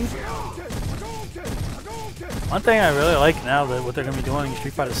trade. One thing I really like now that what they're gonna be doing in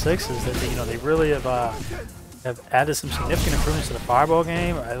Street Fighter 6 is that they really have added some significant improvements to the fireball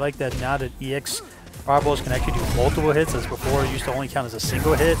game. I like that now that EX fireballs can actually do multiple hits, as before it used to only count as a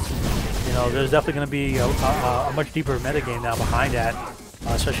single hit. There's definitely going to be a much deeper metagame now behind that,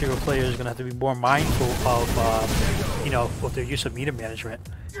 especially where players are going to have to be more mindful of, with their use of meter management,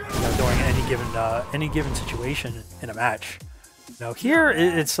 during any given situation in a match. Here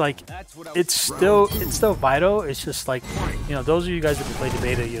it's like it's still vital. It's just like those of you guys that play the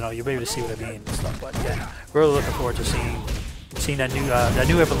beta, you'll be able to see what I mean and stuff. But yeah, really looking forward to seeing that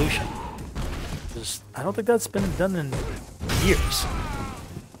new evolution. I don't think that's been done in years.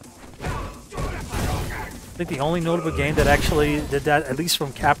 I think the only notable game that actually did that, at least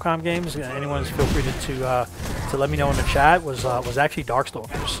from Capcom games, anyone feel free to let me know in the chat, was actually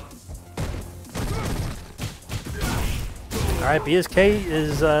Darkstalkers. All right, BSK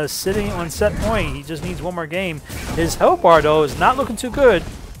is sitting on set point. He just needs one more game. His health bar though is not looking too good.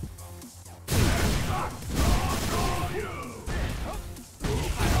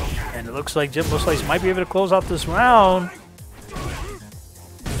 And it looks like Jimboslice might be able to close out this round.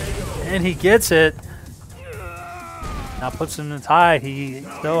 And he gets it. Now puts him in the tie. He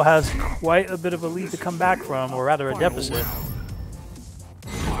still has quite a bit of a lead to come back from, or rather a deficit.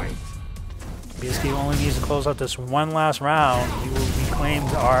 BSK only needs to close out this one last round. We will be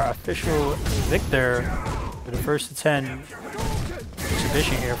claimed our official victor for the first to 10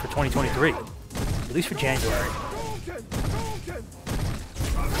 exhibition here for 2023. At least for January.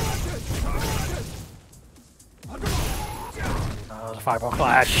 The fireball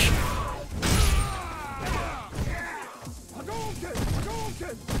clash.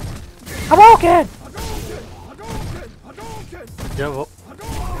 Hadouken!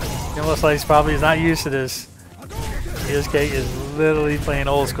 Jimboslice probably is not used to this. BSK is literally playing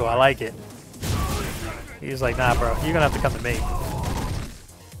old school. I like it. He's like, nah, bro, you're gonna have to come to me.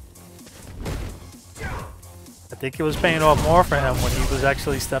 I think it was paying off more for him when he was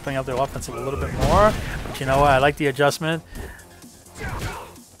actually stepping up the offensive a little bit more. But you know what? I like the adjustment. Let's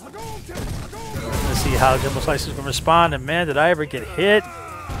see how Jimboslice is going to respond. And man, did I ever get hit.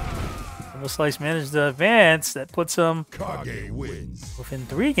 Jimboslice managed to advance. That puts him Kage wins. within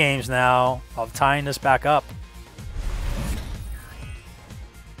 3 games now of tying this back up.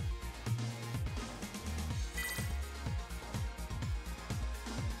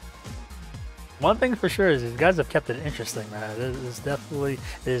 One thing for sure is these guys have kept it interesting, man. It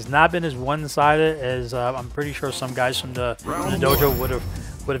has not been as one-sided as I'm pretty sure some guys from the dojo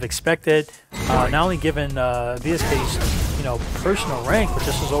would have expected. Not only given VSK's personal rank, but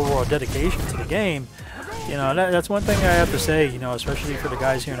just his overall dedication to the game. That's one thing I have to say. Especially for the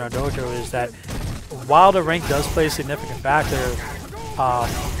guys here in our dojo, is that while the rank does play a significant factor,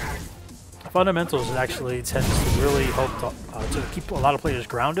 fundamentals actually tends to really help to keep a lot of players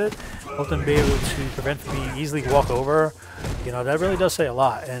grounded, help them be able to prevent from being easily walked over. That really does say a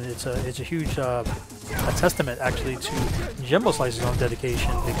lot, and it's a huge a testament actually to Jimboslice's own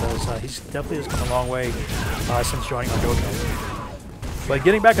dedication, because he's definitely has come a long way since joining our dojo. But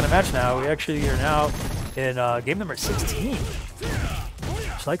getting back in the match now, we actually are now in game number 16.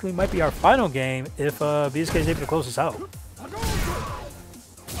 Which likely might be our final game if BSK is able to close this out.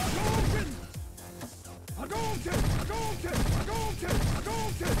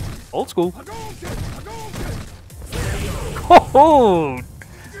 Old school. Oh,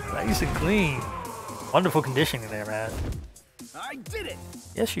 nice and clean. Wonderful conditioning there, man. I did it.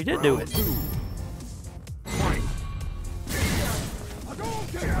 Yes, you did do it.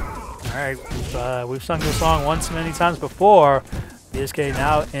 All right, we've sung this song once many times before. BSK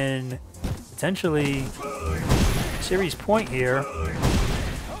now in potentially series point here.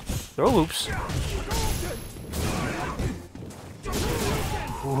 Throw loops.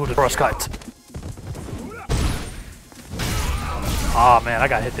 Ooh, the cross cut. Oh man, I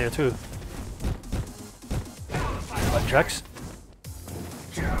got hit there too. Jex.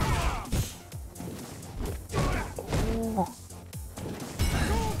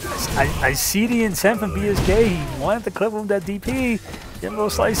 I see the intent from BSK. He wanted to clip him that DP.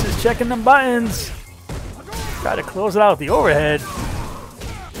 Jimboslice is checking them buttons. Try to close it out with the overhead.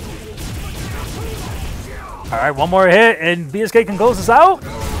 Alright, one more hit and BSK can close this out.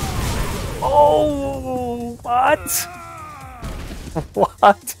 Oh, what?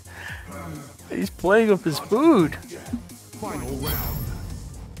 What? He's playing with his food.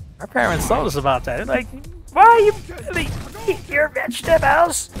 Our parents told us about that. They're like, why are you eat your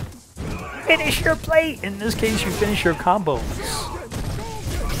vegetables? Finish your plate. In this case, you finish your combos.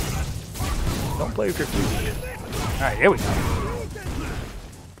 Don't play with your food. Alright, here we go.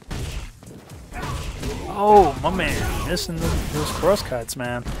 Oh, my man. Missing those cross cuts,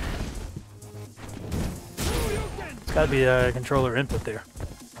 man. It's gotta be a controller input there.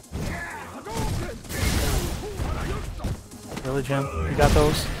 Really, Jim? You got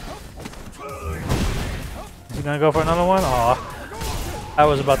those? Is he gonna go for another one? Aw. I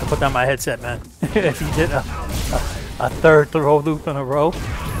was about to put down my headset, man. If he did a third throw loop in a row,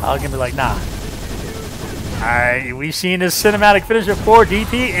 I was gonna be like, nah. Alright, we've seen this cinematic finish of 4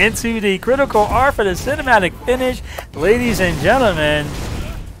 DP into the critical R for the cinematic finish. Ladies and gentlemen,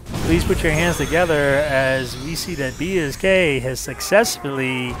 please put your hands together as we see that BSK has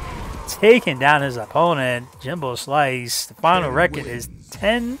successfully taken down his opponent, Jimboslice. The final record is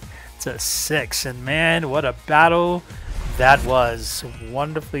 10-6, and man, what a battle that was.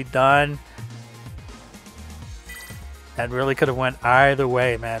 Wonderfully done. That really could have went either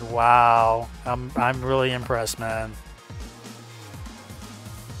way, man. Wow. I'm really impressed, man.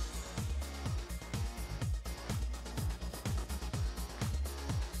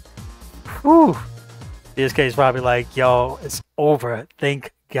 Whew. BSK is probably like, yo, it's over.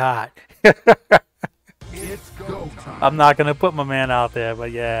 Thank God. I'm not gonna put my man out there,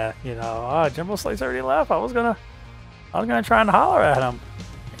 but yeah, you know, Jimboslice already left. I was gonna try and holler at him.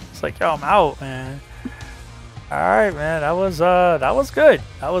 It's like, yo, I'm out, man. All right, man. That was good.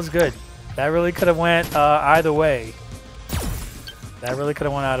 That was good. That really could have went either way. That really could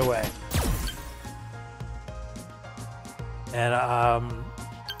have went either way. And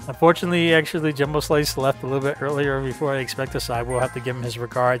unfortunately, actually, Jimboslice left a little bit earlier before I expected, so I will have to give him his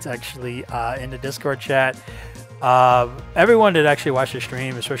regards actually in the Discord chat. Everyone that actually watched the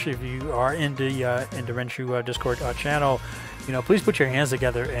stream, especially if you are in the Renshuu Discord channel, you know, please put your hands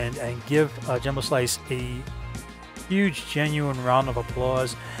together and give Jimboslice a huge, genuine round of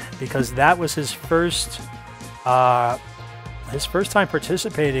applause, because that was his first time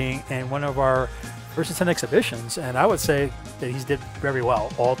participating in one of our first 10 exhibitions, and I would say that he's did very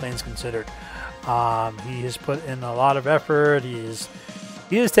well, all things considered. He has put in a lot of effort.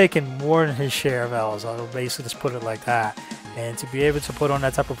 He has taken more than his share of L's. I'll basically just put it like that. And to be able to put on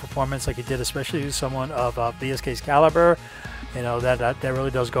that type of performance like he did, especially someone of BSK's caliber, you know, that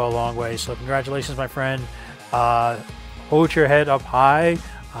really does go a long way. So congratulations, my friend. Hold your head up high,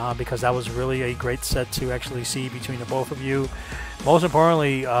 because that was really a great set to actually see between the both of you. Most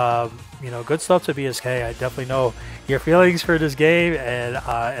importantly, you know, good stuff to BSK. I definitely know your feelings for this game, and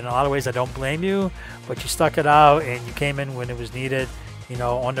in a lot of ways I don't blame you, but you stuck it out and you came in when it was needed, you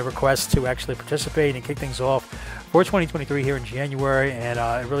know, on the request to actually participate and kick things off for 2023 here in January. And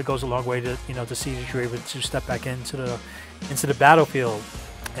it really goes a long way to, you know, to see that you're able to step back into the battlefield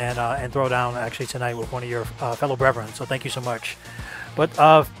and throw down actually tonight with one of your fellow brethren. So thank you so much. But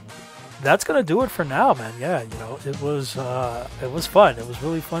that's gonna do it for now, man. Yeah, you know, it was fun. It was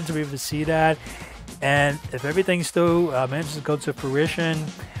really fun to be able to see that. And if everything still manages to go to fruition,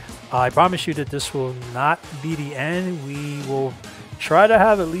 I promise you that this will not be the end. We will try to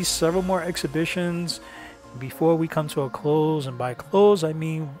have at least several more exhibitions before we come to a close. And by close, I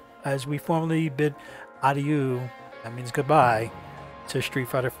mean as we formally bid adieu. That means goodbye to Street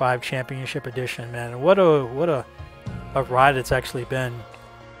Fighter V Championship Edition, man. What a ride it's actually been.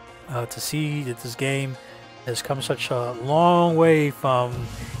 To see that this game has come such a long way from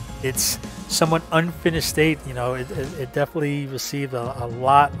its somewhat unfinished state. You know, it definitely received a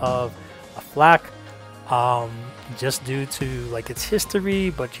lot of flack just due to like its history,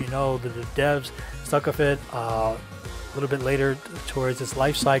 but you know, the devs stuck with it a little bit later towards its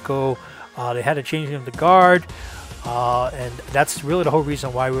life cycle. They had to change the guard, and that's really the whole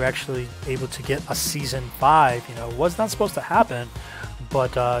reason why we were actually able to get a Season 5. You know, it was not supposed to happen,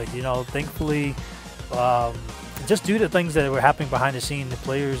 but you know, thankfully, just due to things that were happening behind the scene, the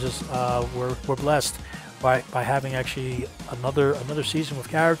players just, were blessed by having actually another season with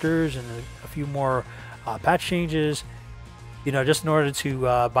characters and a few more patch changes. you know, just in order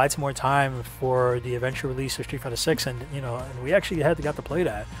to buy some more time for the eventual release of Street Fighter 6, and you know, and we actually got to play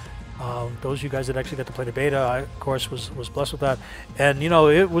that. Those of you guys that actually got to play the beta, I of course was blessed with that, and you know,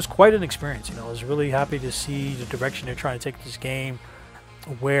 it was quite an experience. You know, I was really happy to see the direction they're trying to take this game,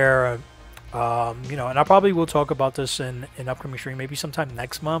 where you know, and I probably will talk about this in upcoming stream, maybe sometime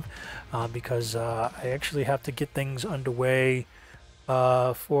next month, because I actually have to get things underway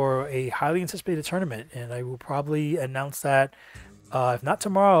for a highly anticipated tournament, and I will probably announce that if not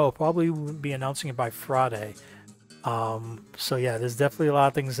tomorrow, I'll probably be announcing it by Friday. So yeah, there's definitely a lot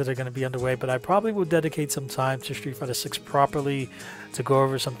of things that are going to be underway, but I probably will dedicate some time to Street Fighter 6 properly to go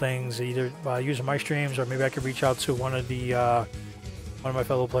over some things, either using my streams, or maybe I could reach out to one of my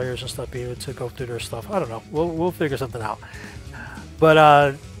fellow players and stuff, be able to go through their stuff. I don't know. We'll figure something out.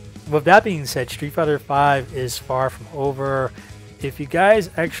 But with that being said, Street Fighter 5 is far from over. If you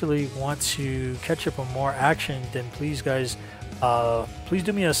guys actually want to catch up on more action, then please guys, please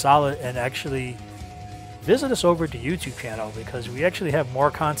do me a solid and actually visit us over at the YouTube channel, because we actually have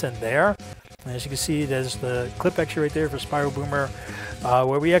more content there. And as you can see, there's the clip extra right there for spiralboomer,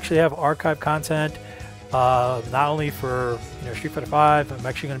 where we actually have archive content, not only for, you know, Street Fighter 5. I'm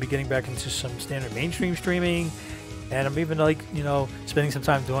actually going to be getting back into some standard mainstream streaming, and I'm even, like, you know, spending some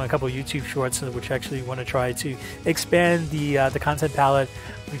time doing a couple of YouTube shorts, which actually want to try to expand the content palette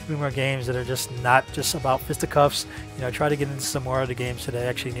with more games that are just not just about fisticuffs. You know, try to get into some more of the games that are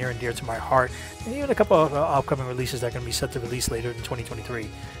actually near and dear to my heart, and even a couple of upcoming releases that are going to be set to release later in 2023.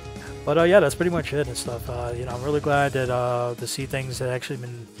 But yeah, that's pretty much it and stuff. You know, I'm really glad that to see things that actually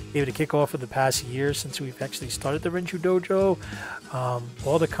been able to kick off for the past year since we've actually started the Renshuu Dojo.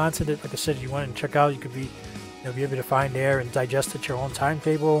 All the content that, like I said, you want to check out, you could be, you know, be able to find there and digest at your own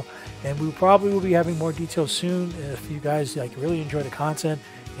timetable. And we probably will be having more details soon. If you guys like really enjoy the content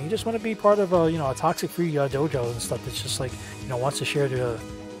and you just want to be part of a, you know, a toxic-free dojo and stuff that's just like, you know, wants to share the,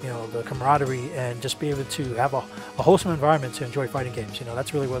 you know, the camaraderie and just be able to have a wholesome environment to enjoy fighting games. You know,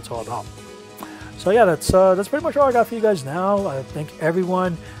 that's really what it's all about. So yeah, that's pretty much all I got for you guys now. I thank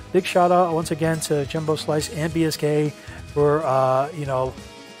everyone. Big shout out once again to Jimboslice and BSK for you know,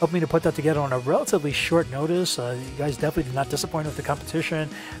 helped me to put that together on a relatively short notice. You guys definitely did not disappoint with the competition.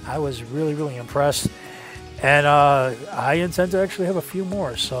 I was really impressed, and I intend to actually have a few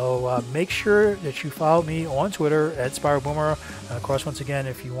more. So make sure that you follow me on Twitter at spiralboomer. Of course, once again,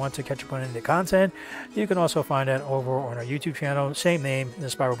 if you want to catch up on any of the content, you can also find that over on our YouTube channel, same name, the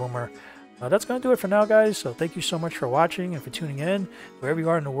spiralboomer. That's going to do it for now, guys. So thank you so much for watching and for tuning in, wherever you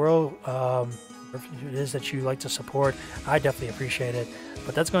are in the world. If it is that you like to support, I definitely appreciate it.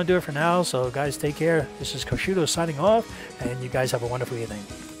 But that's going to do it for now. So guys, take care. This is Koshudo signing off, and you guys have a wonderful evening.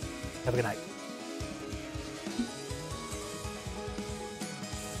 Have a good night.